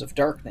forces of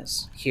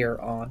darkness here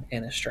on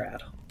Innistrad.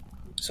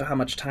 So how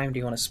much time do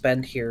you want to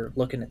spend here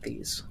looking at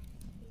these?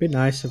 Be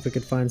nice if we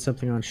could find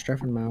something on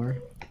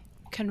Streffenmauer.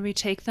 Can we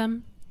take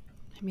them?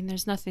 I mean,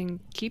 there's nothing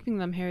keeping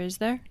them here, is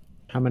there?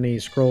 How many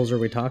scrolls are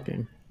we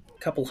talking? A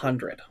couple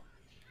hundred.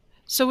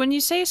 So when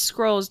you say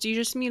scrolls, do you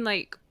just mean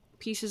like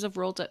pieces of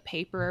rolled up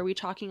paper? Are we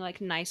talking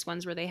like nice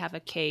ones where they have a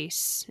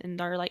case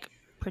and are like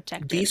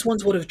protected? These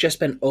ones would have just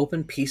been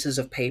open pieces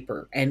of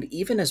paper, and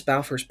even as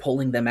Balfour's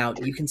pulling them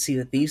out, you can see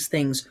that these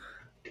things,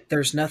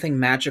 there's nothing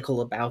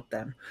magical about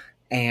them,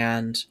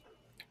 and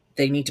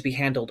they need to be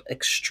handled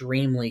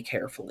extremely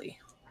carefully.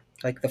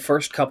 Like the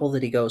first couple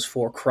that he goes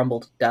for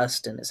crumbled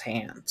dust in his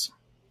hands.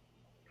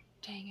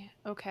 Dang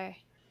it. Okay.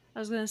 I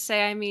was going to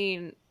say, I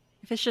mean,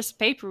 if it's just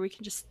paper, we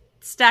can just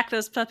stack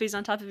those puppies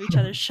on top of each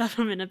other, shove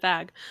them in a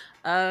bag.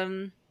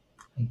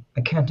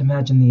 I can't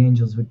imagine the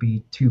angels would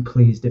be too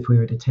pleased if we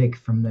were to take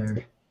from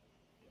their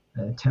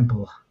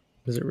temple.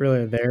 Is it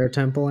really their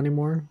temple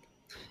anymore?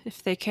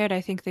 If they cared,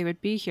 I think they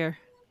would be here.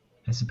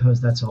 I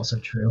suppose that's also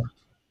true.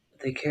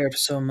 They cared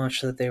so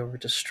much that they were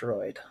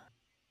destroyed.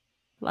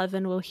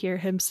 Levin will hear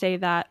him say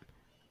that.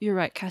 You're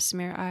right,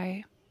 Casimir.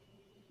 I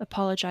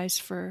apologize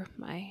for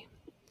my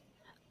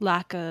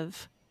lack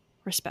of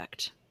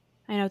respect.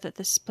 I know that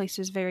this place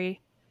is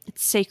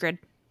it's sacred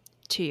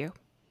to you.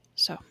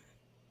 So.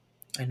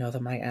 I know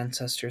that my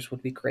ancestors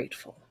would be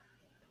grateful.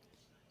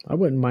 I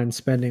wouldn't mind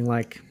spending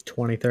like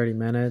 20, 30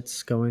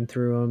 minutes going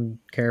through them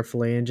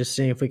carefully and just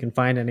seeing if we can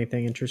find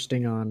anything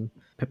interesting on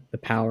the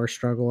power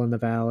struggle in the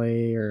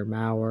valley or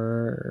Mauer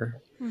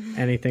or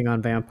anything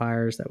on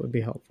vampires that would be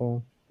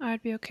helpful.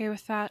 I'd be okay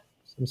with that.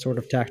 Some sort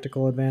of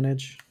tactical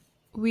advantage.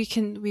 We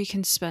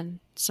can spend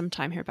some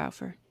time here,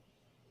 Balfour.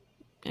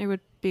 It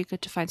would be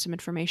good to find some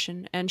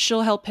information, and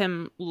she'll help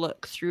him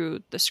look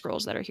through the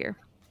scrolls that are here.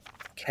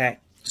 Okay.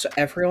 So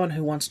everyone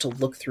who wants to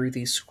look through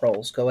these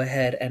scrolls, go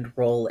ahead and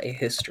roll a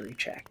history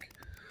check.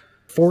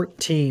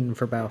 14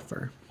 for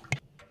Balfour.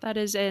 That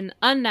is an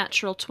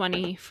unnatural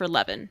 20 for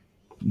Levin.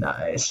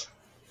 Nice.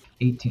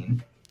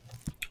 18.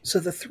 So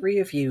the three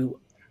of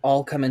you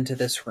all come into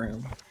this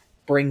room,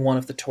 bring one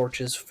of the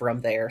torches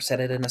from there,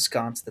 set it in a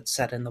sconce that's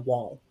set in the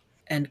wall.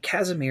 And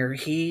Casimir,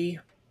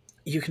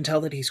 you can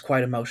tell that he's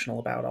quite emotional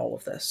about all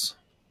of this.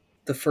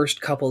 The first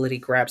couple that he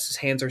grabs, his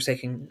hands are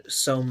shaking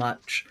so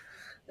much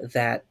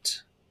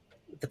that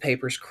the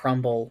papers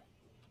crumble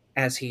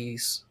as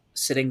he's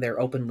sitting there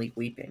openly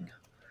weeping.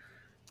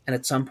 And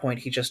at some point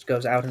he just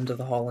goes out into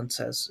the hall and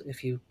says,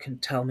 "If you can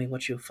tell me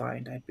what you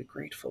find, I'd be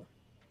grateful."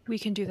 We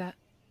can do that.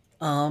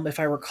 If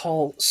I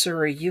recall,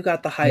 Suri, you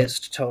got the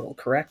highest total,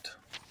 correct?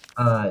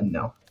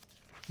 No.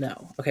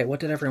 No. Okay, what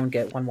did everyone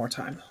get one more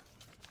time?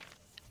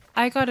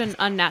 I got an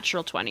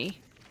unnatural 20.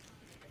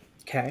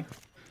 Okay.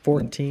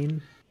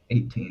 14.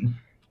 18.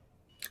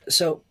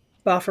 So,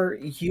 Buffer,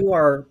 you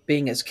are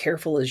being as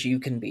careful as you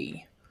can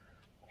be,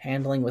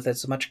 handling with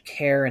as much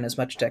care and as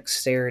much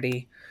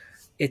dexterity.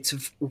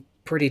 It's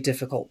pretty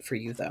difficult for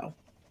you, though.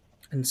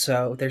 And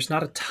so there's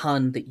not a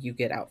ton that you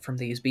get out from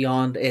these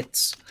beyond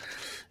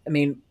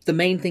the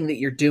main thing that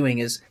you're doing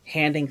is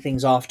handing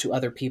things off to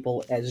other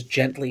people as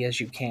gently as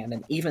you can.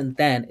 And even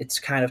then, it's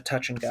kind of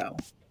touch and go.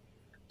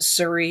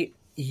 Suri,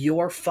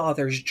 your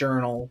father's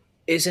journal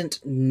isn't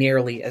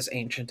nearly as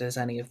ancient as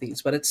any of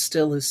these, but it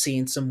still has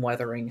seen some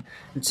weathering.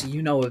 And so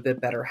you know a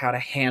bit better how to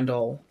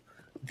handle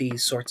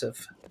these sorts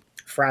of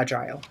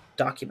fragile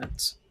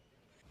documents.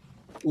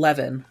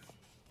 Levin,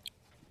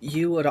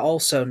 you would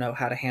also know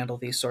how to handle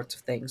these sorts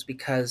of things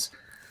because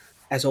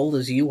as old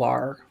as you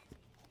are,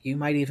 you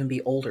might even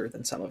be older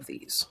than some of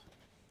these.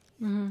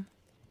 Mm-hmm.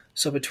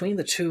 So between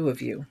the two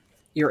of you,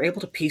 you're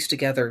able to piece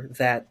together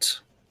that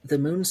the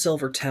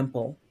Moonsilver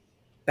Temple,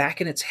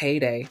 back in its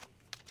heyday,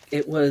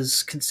 it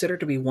was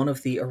considered to be one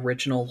of the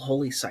original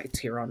holy sites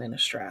here on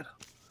Innistrad.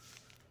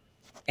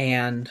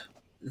 And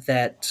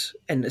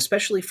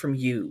especially from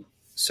you,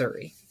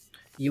 Suri,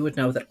 you would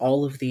know that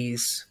all of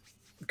these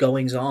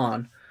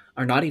goings-on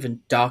are not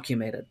even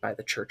documented by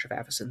the Church of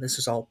Avacyn. This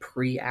is all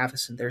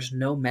pre-Avacyn. There's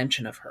no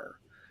mention of her.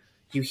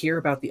 You hear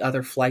about the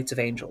other flights of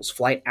angels,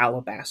 Flight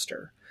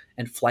Alabaster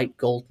and Flight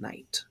Gold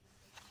Knight,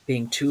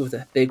 being two of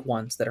the big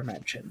ones that are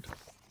mentioned,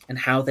 and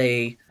how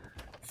they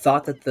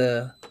thought that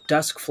the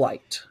Dusk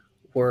Flight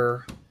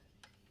were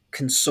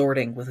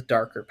consorting with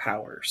darker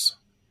powers,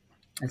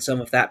 and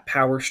some of that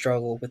power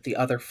struggle with the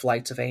other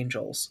flights of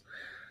angels.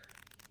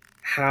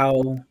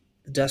 How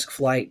the Dusk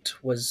Flight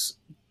was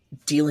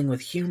dealing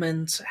with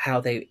humans,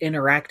 how they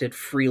interacted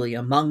freely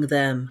among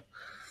them.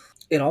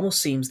 It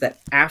almost seems that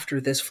after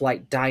this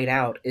flight died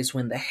out is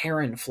when the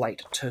Heron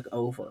Flight took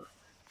over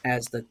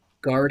as the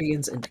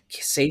guardians and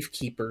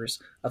safekeepers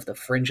of the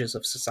fringes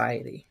of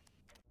society.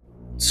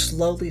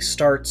 Slowly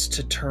starts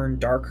to turn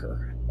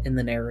darker in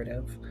the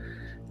narrative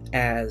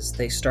as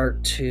they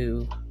start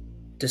to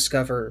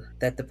discover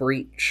that the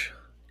breach,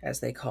 as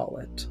they call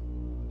it,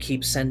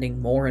 keeps sending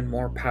more and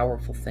more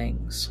powerful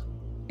things.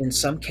 In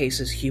some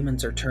cases,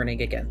 humans are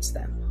turning against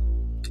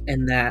them,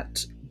 and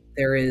that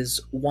there is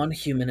one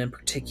human in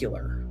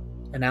particular,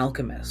 an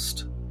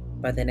alchemist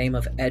by the name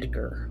of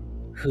Edgar,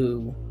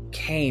 who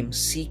came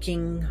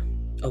seeking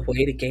a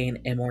way to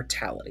gain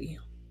immortality,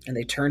 and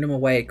they turned him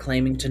away,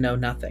 claiming to know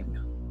nothing.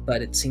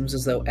 But it seems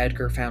as though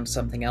Edgar found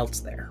something else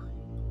there.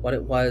 What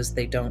it was,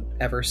 they don't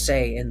ever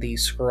say in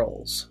these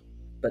scrolls,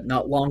 but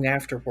not long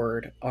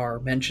afterward are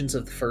mentions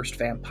of the first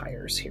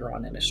vampires here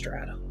on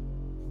Innistrad.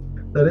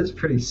 That is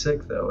pretty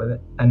sick, though.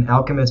 An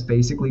alchemist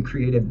basically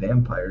created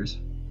vampires.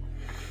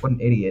 What an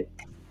idiot.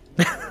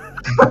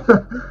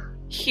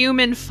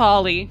 Human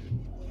folly.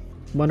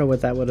 Wonder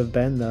what that would have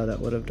been, though, that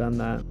would have done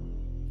that.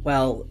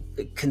 Well,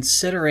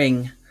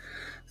 considering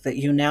that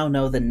you now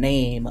know the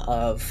name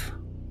of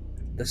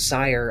the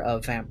sire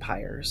of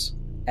vampires,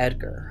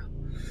 Edgar,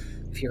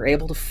 if you're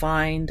able to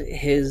find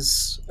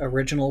his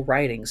original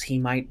writings, he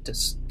might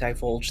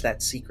divulge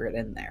that secret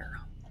in there.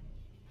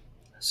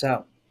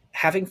 So,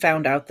 having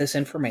found out this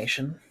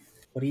information,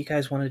 what do you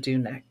guys want to do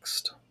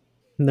next?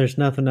 And there's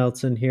nothing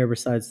else in here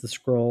besides the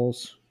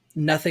scrolls.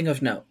 Nothing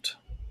of note.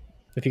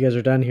 If you guys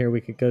are done here, we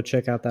could go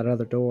check out that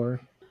other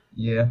door.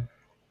 Yeah.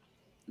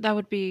 That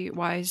would be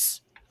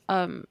wise.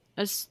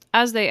 As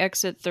they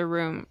exit the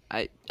room,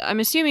 I'm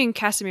assuming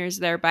Casimir's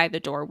there by the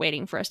door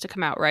waiting for us to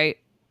come out, right?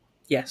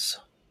 Yes.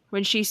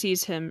 When she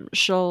sees him,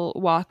 she'll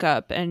walk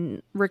up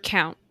and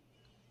recount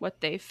what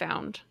they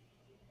found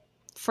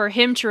for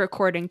him to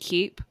record and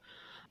keep.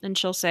 And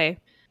she'll say,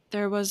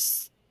 "There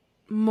was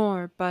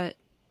more, but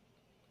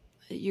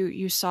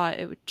you saw it.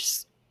 It would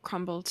just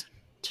crumbled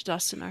to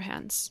dust in our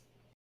hands.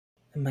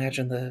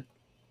 Imagine the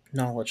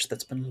knowledge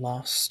that's been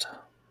lost.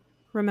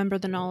 Remember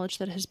the knowledge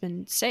that has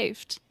been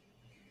saved."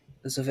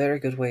 Is a very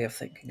good way of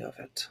thinking of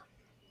it.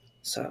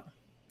 So,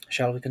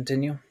 shall we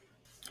continue?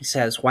 He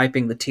says,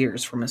 wiping the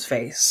tears from his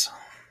face.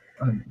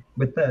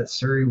 With that,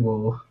 Suri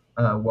will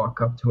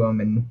walk up to him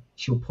and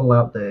she'll pull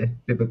out the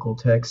biblical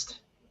text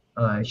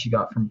she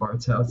got from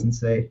Bart's house and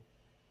say,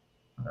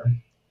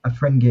 "A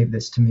friend gave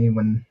this to me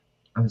when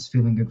I was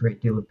feeling a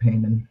great deal of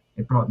pain, and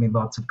it brought me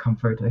lots of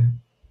comfort.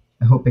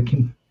 I hope it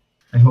can.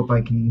 I hope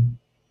it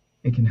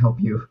can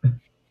help you."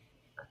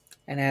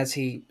 And as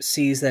he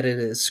sees that it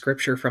is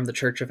scripture from the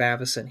Church of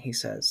Avacyn, he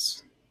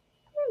says,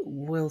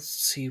 "We'll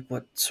see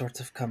what sort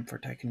of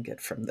comfort I can get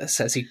from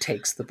this," as he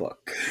takes the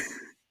book.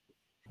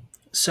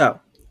 So,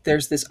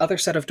 there's this other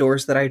set of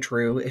doors that I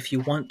drew. If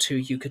you want to,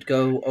 you could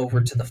go over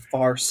to the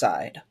far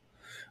side,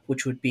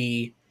 which would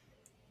be,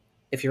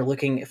 if you're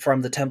looking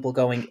from the temple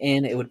going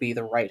in, it would be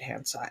the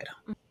right-hand side.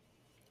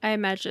 I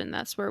imagine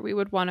that's where we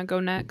would want to go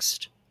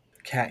next.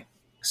 Okay,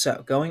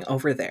 so going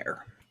over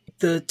there,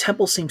 the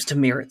temple seems to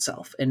mirror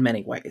itself in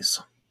many ways.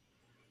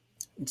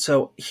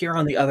 So here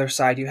on the other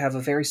side, you have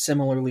a very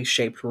similarly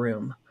shaped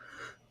room,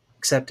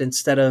 except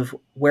instead of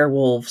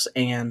werewolves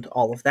and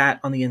all of that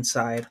on the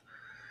inside,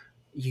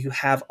 you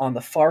have on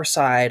the far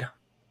side,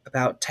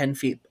 about 10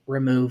 feet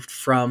removed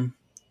from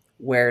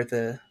where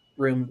the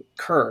room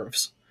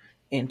curves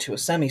into a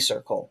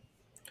semicircle,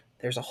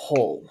 there's a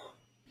hole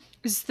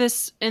Is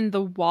this in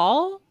the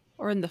wall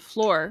or in the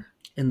floor?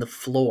 in the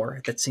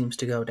floor that seems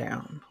to go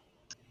down.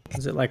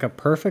 Is it like a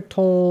perfect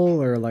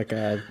hole or like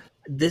a...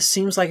 This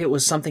seems like it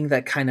was something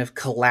that kind of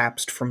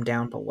collapsed from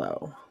down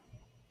below.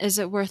 Is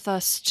it worth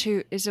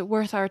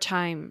our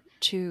time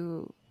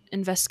to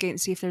investigate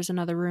and see if there's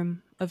another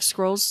room of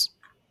scrolls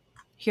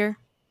here?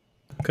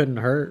 Couldn't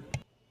hurt.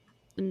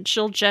 And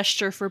she'll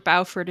gesture for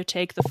Balfour to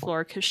take the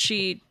floor because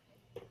she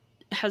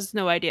has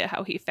no idea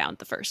how he found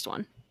the first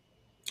one.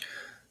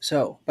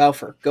 So,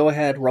 Balfour, go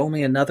ahead, roll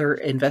me another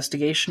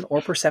investigation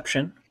or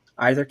perception.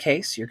 Either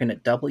case, you're going to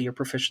double your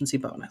proficiency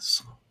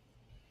bonus.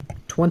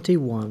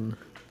 21.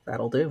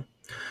 That'll do.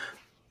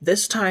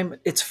 This time,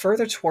 it's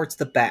further towards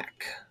the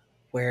back,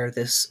 where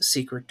this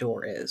secret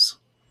door is.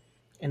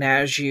 And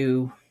as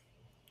you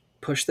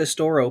push this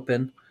door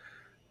open,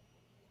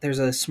 there's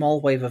a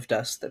small wave of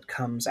dust that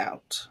comes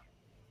out.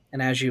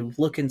 And as you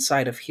look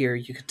inside of here,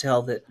 you can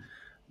tell that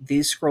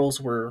these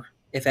scrolls were,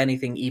 if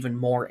anything, even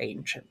more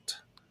ancient.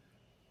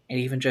 And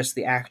even just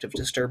the act of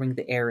disturbing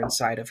the air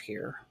inside of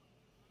here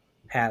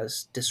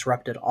has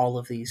disrupted all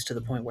of these to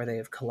the point where they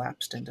have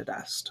collapsed into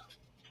dust.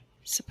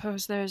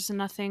 Suppose there's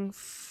nothing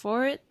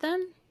for it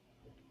then?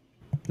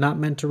 Not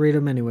meant to read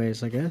them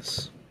anyways, I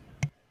guess.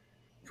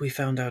 We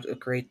found out a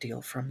great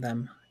deal from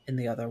them in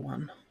the other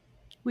one.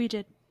 We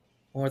did.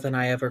 More than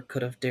I ever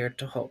could have dared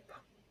to hope.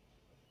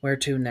 Where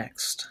to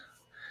next?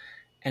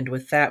 And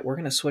with that, we're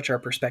going to switch our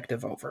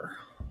perspective over.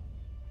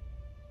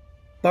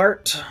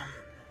 Bart,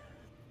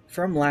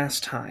 from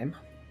last time,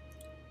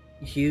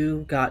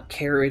 you got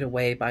carried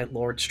away by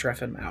Lord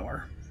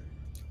Streffenmauer.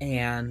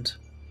 And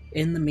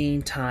in the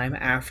meantime,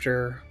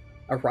 after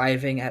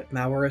arriving at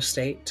Mauer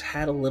Estate,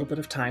 had a little bit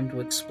of time to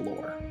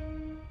explore.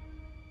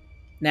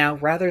 Now,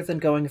 rather than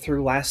going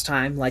through last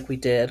time like we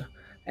did,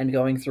 and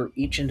going through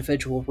each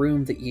individual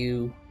room that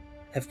you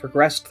have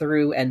progressed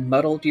through and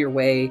muddled your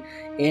way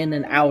in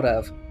and out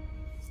of,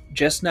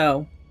 just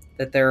know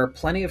that there are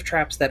plenty of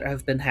traps that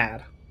have been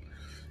had.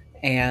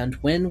 And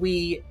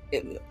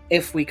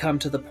if we come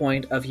to the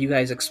point of you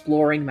guys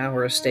exploring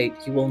Mauer Estate,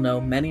 you will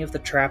know many of the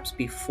traps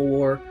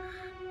before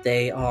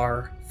they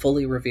are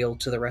fully revealed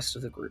to the rest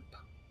of the group.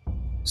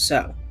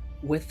 So,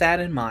 with that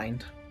in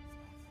mind,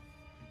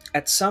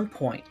 at some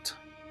point,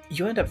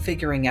 you end up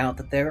figuring out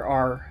that there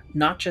are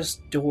not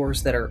just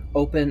doors that are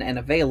open and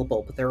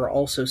available, but there are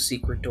also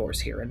secret doors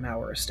here in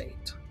Mauer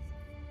Estate.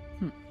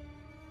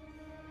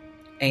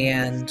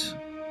 And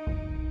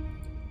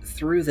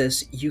through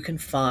this, you can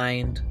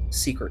find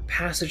secret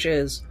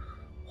passages,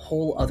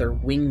 whole other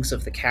wings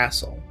of the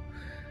castle,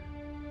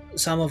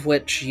 some of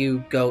which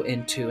you go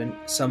into and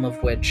some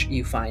of which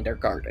you find are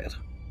guarded.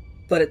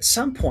 But at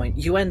some point,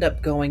 you end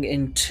up going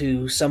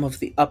into some of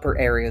the upper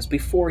areas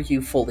before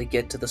you fully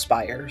get to the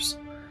spires,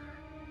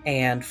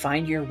 and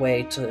find your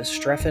way to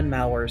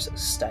Streffenmauer's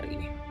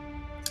study.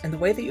 And the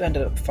way that you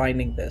ended up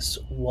finding this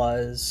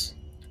was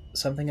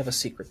something of a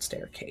secret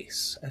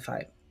staircase, if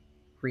I'm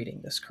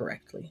reading this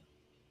correctly.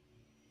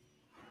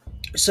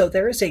 So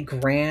there is a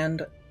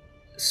grand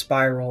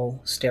spiral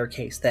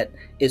staircase that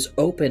is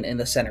open in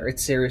the center.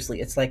 It's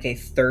like a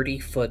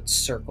 30-foot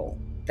circle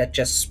that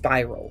just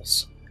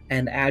spirals.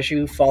 And as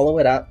you follow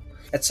it up,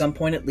 at some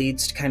point it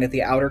leads to kind of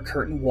the outer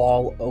curtain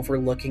wall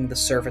overlooking the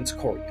servants'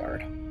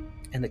 courtyard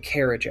and the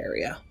carriage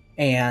area.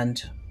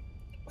 And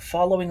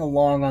following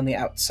along on the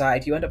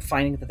outside, you end up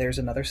finding that there's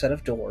another set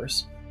of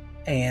doors.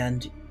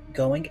 And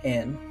going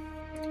in,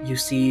 you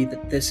see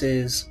that this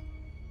is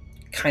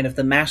kind of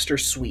the master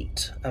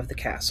suite of the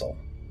castle.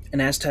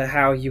 And as to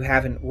how you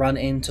haven't run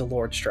into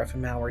Lord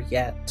Streffenmauer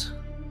yet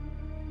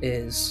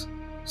is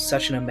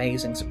such an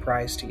amazing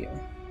surprise to you.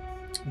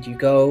 You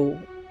go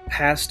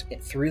past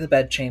through the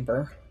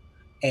bedchamber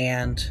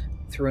and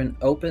through an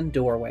open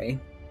doorway.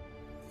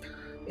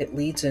 It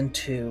leads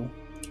into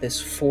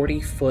this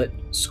 40-foot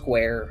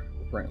square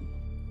room.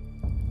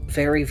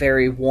 Very,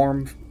 very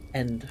warm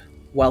and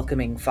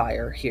welcoming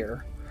fire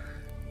here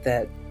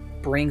that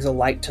brings a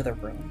light to the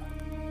room.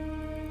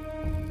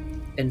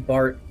 And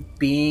Bart,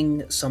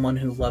 being someone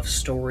who loves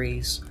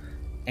stories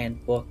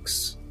and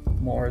books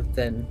more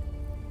than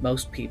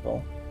most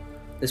people,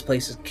 this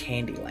place is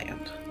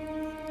Candyland.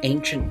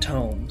 Ancient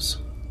tomes,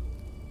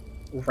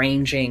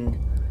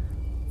 ranging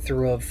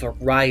through a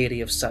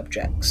variety of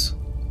subjects.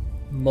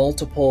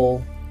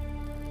 Multiple...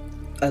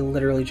 I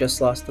literally just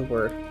lost the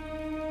word.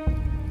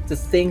 The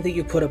thing that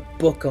you put a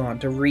book on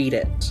to read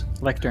it.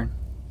 Lectern.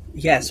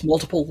 Yes,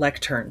 multiple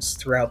lecterns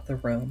throughout the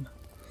room.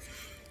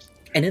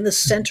 And in the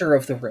center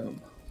of the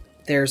room,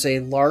 there's a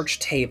large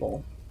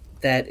table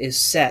that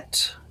is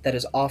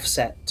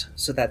offset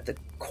so that the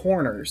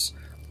corners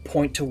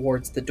point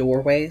towards the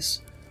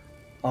doorways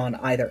on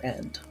either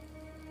end.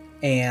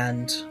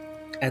 And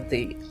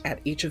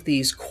at each of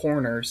these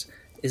corners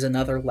is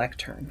another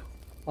lectern,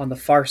 on the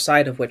far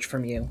side of which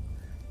from you,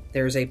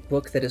 there's a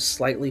book that is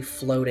slightly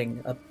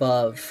floating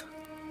above,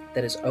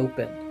 that is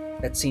open,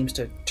 that seems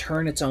to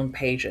turn its own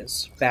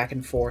pages back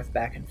and forth,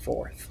 back and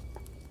forth.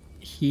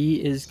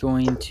 He is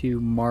going to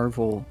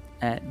marvel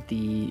at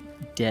the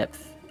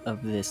depth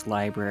of this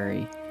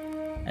library.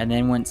 And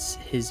then once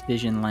his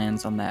vision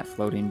lands on that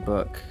floating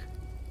book,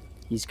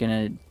 he's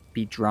going to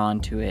be drawn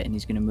to it, and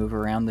he's going to move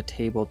around the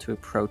table to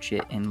approach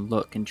it and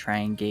look and try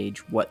and gauge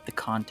what the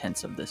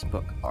contents of this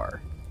book are.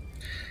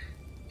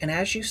 And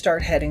as you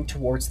start heading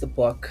towards the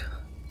book,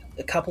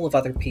 a couple of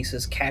other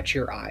pieces catch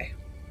your eye.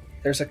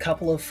 There's a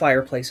couple of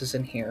fireplaces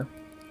in here,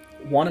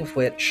 one of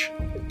which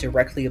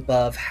directly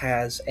above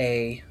has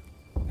a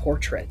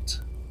portrait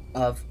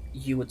of,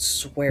 you would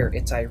swear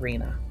it's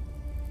Irina.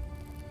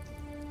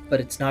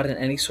 But it's not in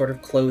any sort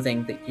of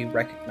clothing that you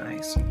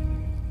recognize.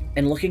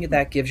 And looking at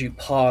that gives you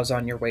pause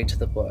on your way to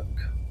the book,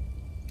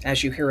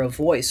 as you hear a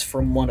voice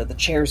from one of the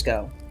chairs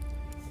go,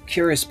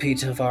 "Curious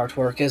piece of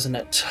artwork, isn't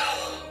it?"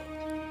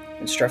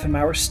 And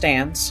Streffenmauer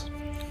stands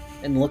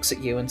and looks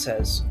at you and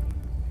says,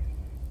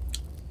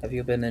 "Have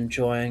you been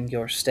enjoying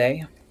your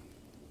stay?"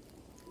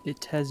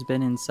 It has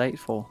been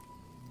insightful.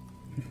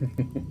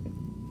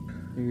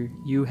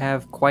 You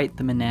have quite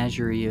the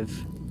menagerie of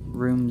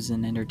rooms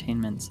and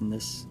entertainments in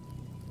this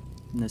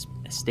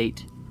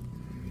estate.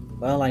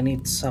 Well, I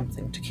need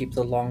something to keep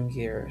the long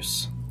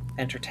years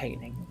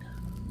entertaining.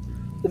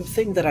 The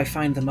thing that I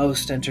find the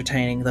most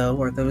entertaining,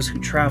 though, are those who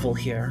travel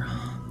here,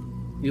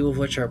 you of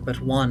which are but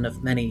one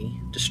of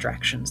many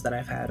distractions that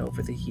I've had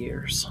over the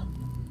years.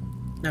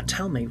 Now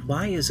tell me,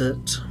 why is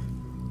it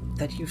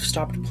that you've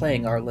stopped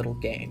playing our little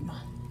game?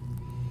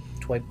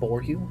 Do I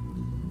bore you?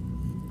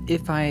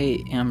 If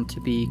I am to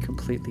be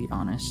completely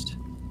honest,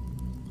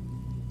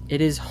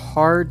 it is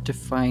hard to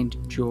find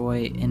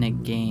joy in a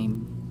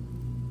game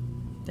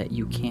that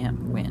you can't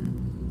win.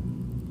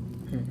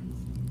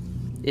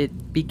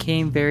 It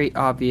became very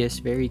obvious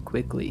very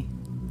quickly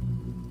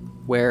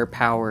where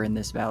power in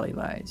this valley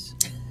lies.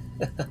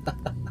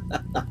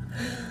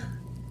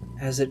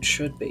 As it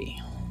should be.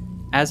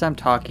 As I'm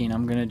talking,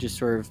 I'm going to just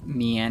sort of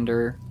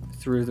meander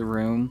through the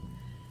room,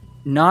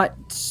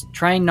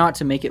 trying not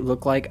to make it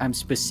look like I'm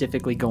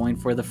specifically going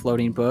for the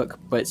floating book,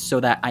 but so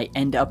that I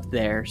end up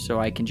there so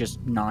I can just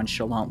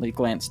nonchalantly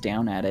glance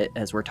down at it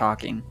as we're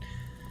talking.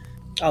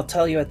 I'll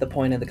tell you at the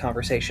point of the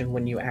conversation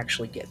when you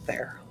actually get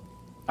there.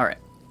 All right.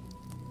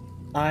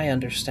 I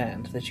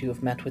understand that you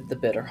have met with the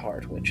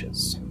Bitterheart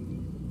Witches.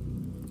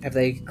 Have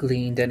they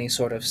gleaned any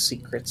sort of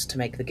secrets to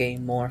make the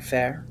game more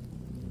fair?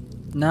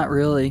 Not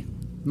really.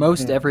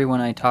 Most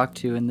everyone I talk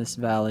to in this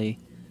valley,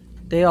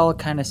 they all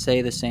kind of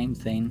say the same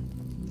thing.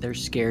 They're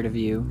scared of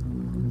you,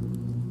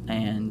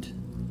 and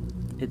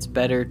it's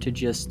better to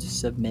just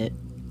submit,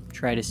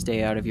 try to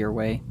stay out of your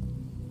way.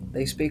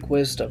 They speak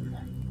wisdom.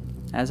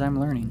 As I'm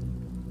learning.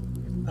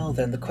 Well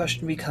then, the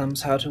question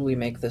becomes, how do we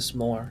make this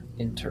more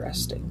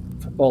interesting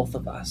for both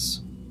of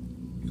us?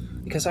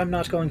 Because I'm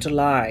not going to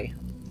lie,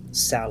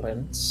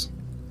 Salins.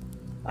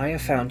 I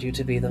have found you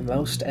to be the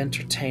most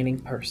entertaining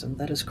person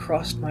that has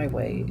crossed my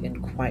way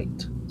in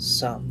quite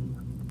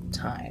some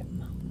time.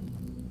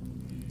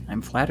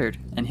 I'm flattered,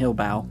 and he'll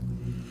bow.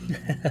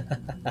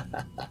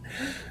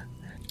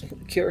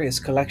 Curious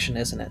collection,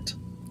 isn't it?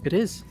 It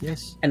is,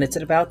 yes. And it's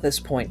at about this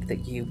point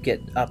that you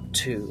get up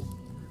to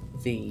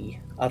the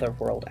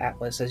Otherworld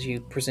Atlas, as you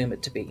presume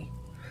it to be.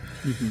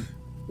 Mm-hmm.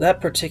 That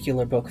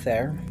particular book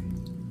there,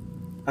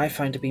 I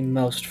find to be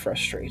most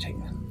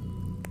frustrating.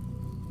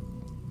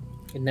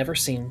 It never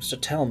seems to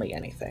tell me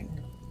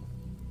anything.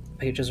 The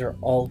pages are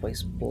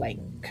always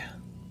blank.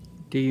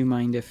 Do you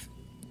mind if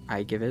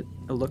I give it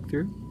a look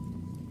through?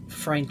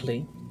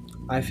 Frankly,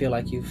 I feel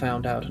like you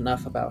found out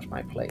enough about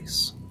my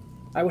place.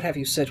 I would have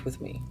you sit with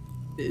me.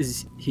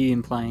 Is he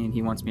implying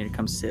he wants me to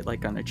come sit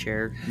like on a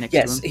chair next to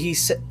him?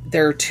 Yes,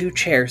 there are 2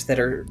 chairs that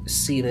are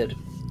seated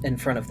in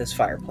front of this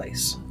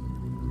fireplace.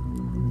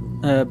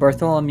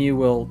 Bartholomew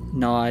will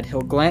nod.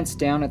 He'll glance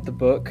down at the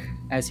book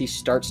as he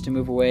starts to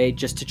move away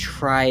just to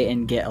try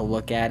and get a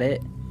look at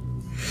it.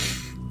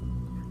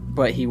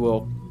 But he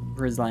will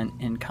relent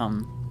and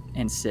come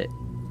and sit.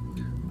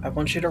 I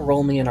want you to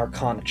roll me an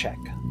Arcana check.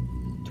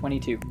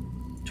 22.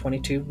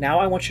 22. Now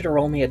I want you to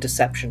roll me a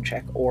Deception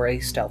check or a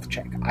Stealth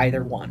check,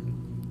 either one.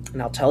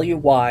 And I'll tell you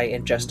why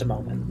in just a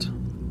moment.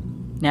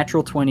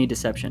 Natural 20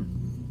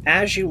 Deception.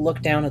 As you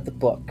look down at the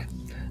book,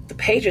 the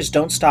pages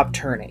don't stop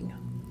turning,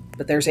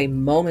 but there's a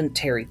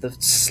momentary, the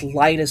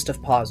slightest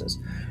of pauses,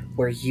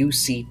 where you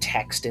see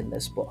text in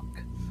this book.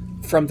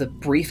 From the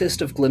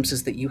briefest of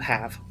glimpses that you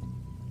have,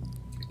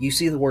 you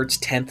see the words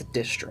 10th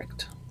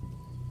District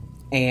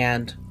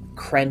and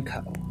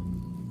Krenko.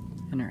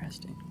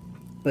 Interesting.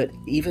 But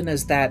even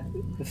as that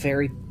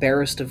very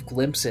barest of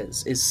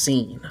glimpses is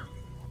seen,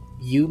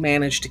 you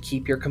manage to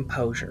keep your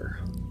composure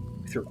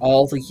through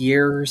all the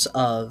years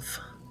of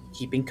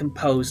keeping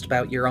composed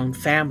about your own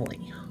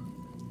family.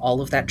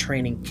 All of that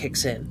training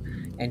kicks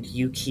in, and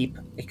you keep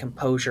a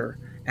composure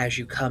as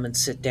you come and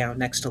sit down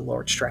next to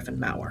Lord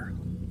Streffenmauer.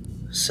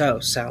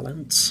 So,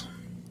 Salins,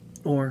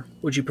 or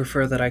would you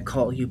prefer that I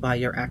call you by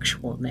your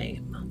actual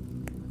name?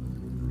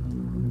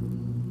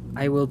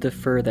 I will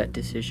defer that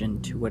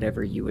decision to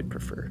whatever you would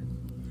prefer.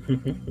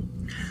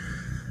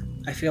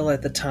 I feel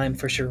that the time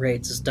for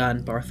charades is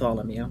done,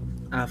 Bartholomew.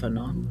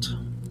 Avenant.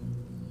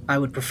 I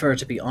would prefer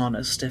to be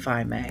honest, if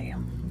I may.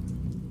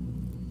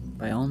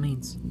 By all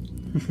means.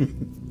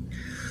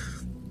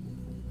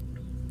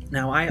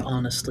 Now, I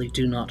honestly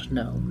do not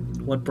know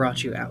what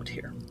brought you out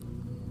here,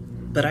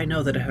 but I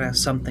know that it has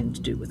something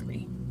to do with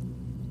me.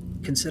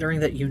 Considering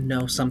that you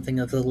know something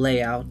of the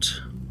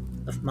layout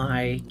of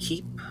my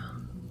keep,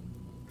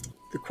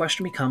 the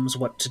question becomes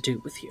what to do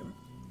with you.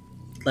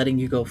 Letting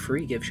you go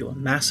free gives you a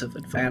massive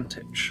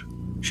advantage,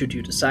 should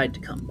you decide to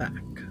come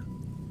back.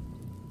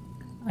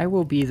 I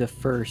will be the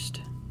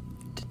first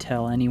to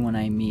tell anyone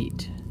I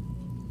meet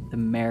the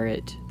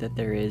merit that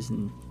there is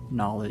in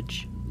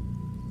knowledge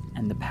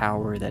and the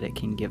power that it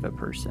can give a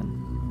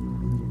person.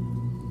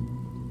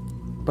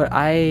 But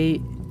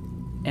I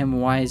am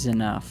wise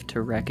enough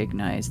to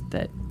recognize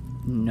that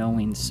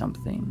knowing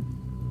something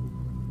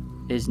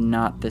is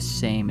not the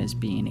same as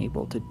being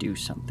able to do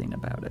something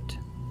about it.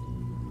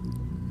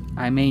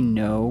 I may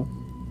know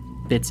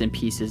bits and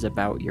pieces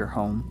about your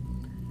home,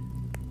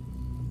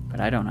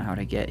 but I don't know how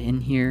to get in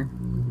here.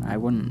 I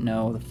wouldn't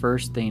know the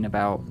first thing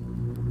about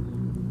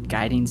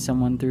guiding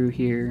someone through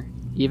here,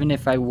 even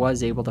if I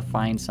was able to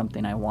find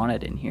something I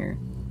wanted in here.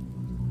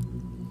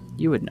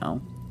 You would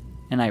know.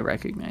 and I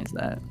recognize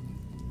that.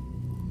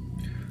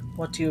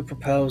 What do you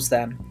propose,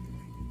 then?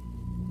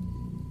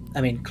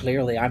 I mean,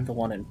 clearly I'm the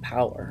one in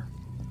power.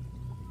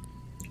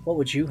 What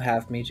would you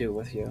have me do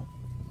with you?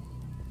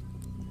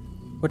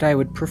 What I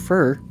would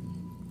prefer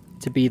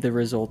to be the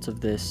result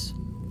of this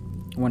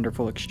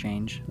wonderful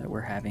exchange that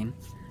we're having,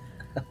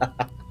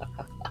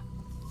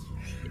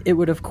 it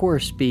would of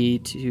course be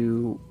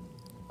to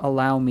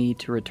allow me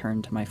to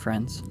return to my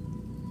friends.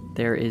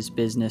 There is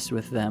business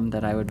with them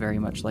that I would very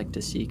much like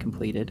to see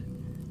completed.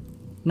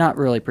 Not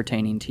really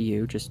pertaining to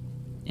you, just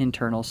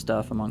internal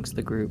stuff amongst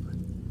the group.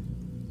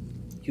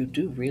 You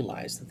do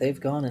realize that they've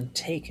gone and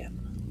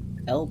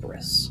taken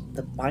Elbrus,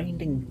 the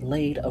binding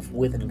blade of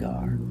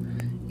Withengar,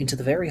 into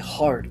the very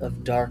heart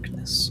of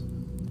darkness,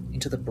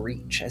 into the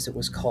breach, as it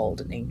was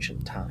called in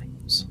ancient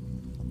times,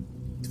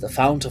 to the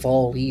fount of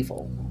all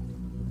evil.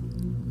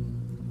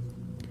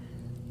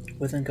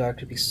 Withengar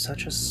could be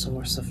such a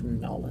source of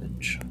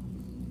knowledge,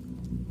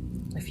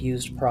 if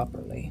used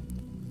properly.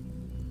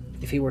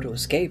 If he were to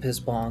escape his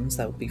bonds,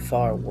 that would be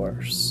far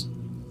worse.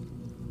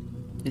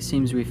 It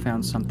seems we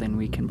found something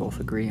we can both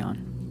agree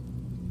on.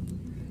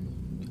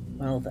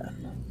 Well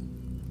then,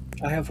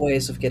 I have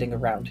ways of getting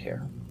around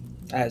here,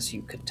 as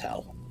you could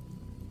tell.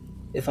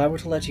 If I were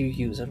to let you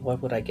use it,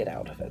 what would I get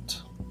out of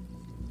it?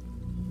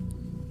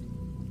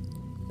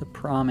 The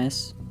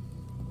promise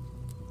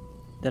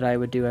that I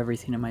would do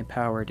everything in my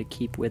power to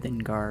keep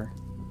Withengar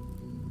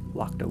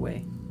locked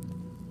away.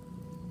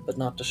 But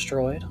not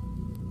destroyed?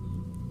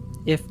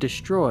 If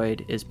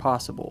destroyed is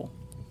possible,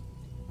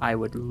 I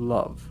would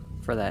love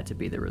for that to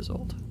be the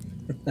result.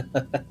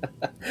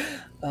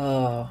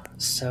 Oh,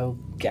 so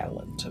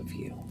gallant of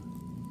you.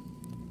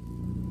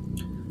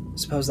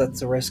 Suppose that's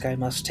the risk I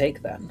must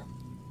take, then.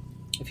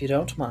 If you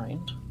don't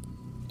mind,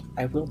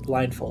 I will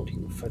blindfold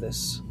you for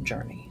this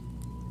journey.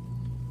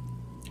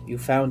 You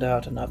found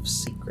out enough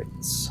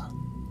secrets.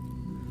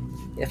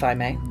 If I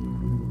may.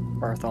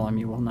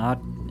 Bartholomew will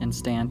nod and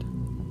stand.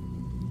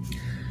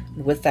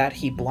 And with that,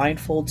 he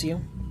blindfolds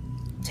you,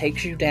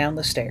 takes you down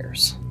the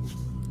stairs,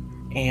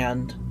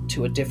 and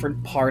to a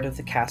different part of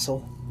the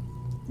castle.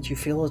 You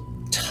feel a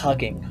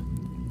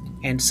tugging,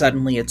 and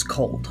suddenly it's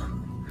cold.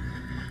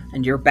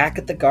 And you're back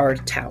at the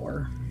guard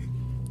tower,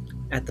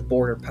 at the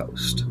border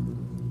post,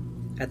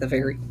 at the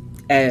very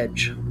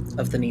edge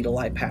of the Needle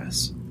Eye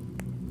Pass.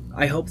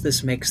 I hope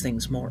this makes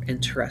things more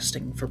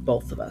interesting for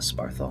both of us,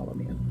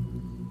 Bartholomew.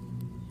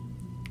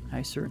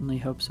 I certainly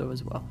hope so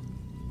as well.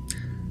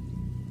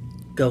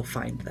 Go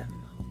find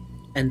them,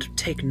 and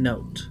take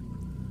note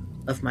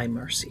of my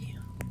mercy.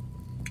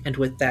 And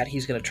with that,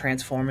 he's going to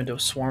transform into a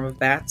swarm of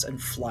bats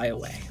and fly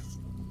away.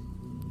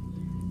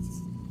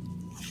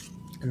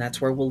 And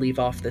that's where we'll leave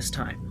off this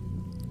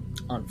time,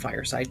 on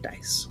Fireside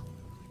Dice.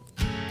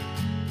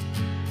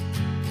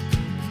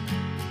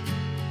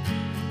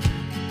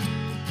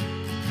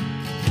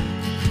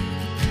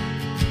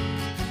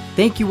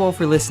 Thank you all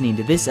for listening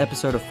to this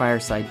episode of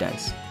Fireside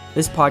Dice.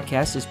 This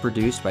podcast is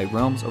produced by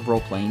Realms of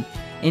Roleplaying.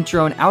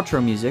 Intro and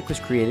outro music was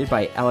created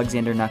by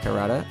Alexander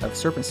Nakarada of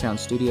Serpent Sound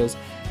Studios,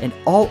 and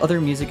all other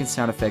music and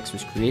sound effects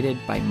was created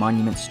by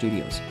Monument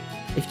Studios.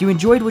 If you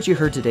enjoyed what you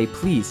heard today,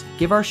 please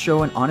give our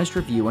show an honest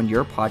review on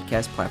your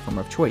podcast platform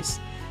of choice.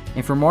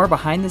 And for more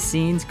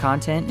behind-the-scenes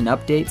content and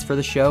updates for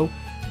the show,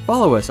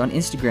 follow us on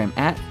Instagram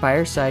at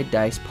Fireside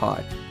Dice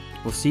Pod.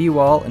 We'll see you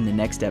all in the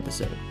next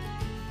episode.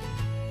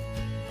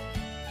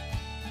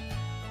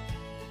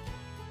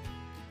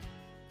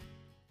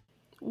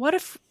 What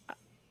if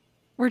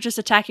we're just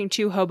attacking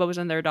two hobos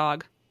and their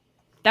dog?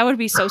 That would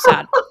be so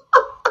sad.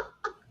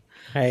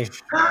 Hey,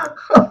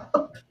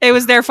 It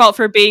was their fault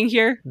for being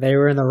here. they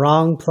were in the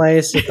wrong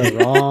place at the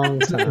wrong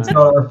It's time.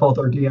 not our fault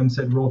our DM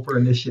said roll for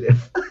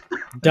initiative.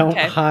 Don't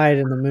Okay. hide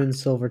in the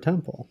Moonsilver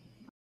Temple.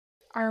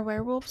 Are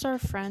werewolves our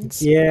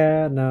friends?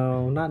 Yeah,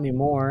 no, not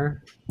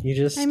anymore. You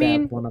just I stabbed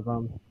mean- one of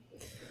them.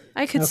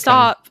 I could Okay.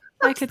 stop.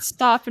 I could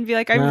stop and be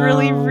like, I'm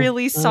really,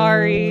 really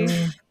sorry.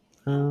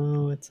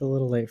 Oh, it's a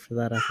little late for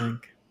that, I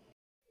think.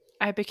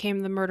 I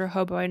became the murder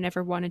hobo I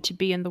never wanted to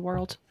be in the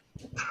world.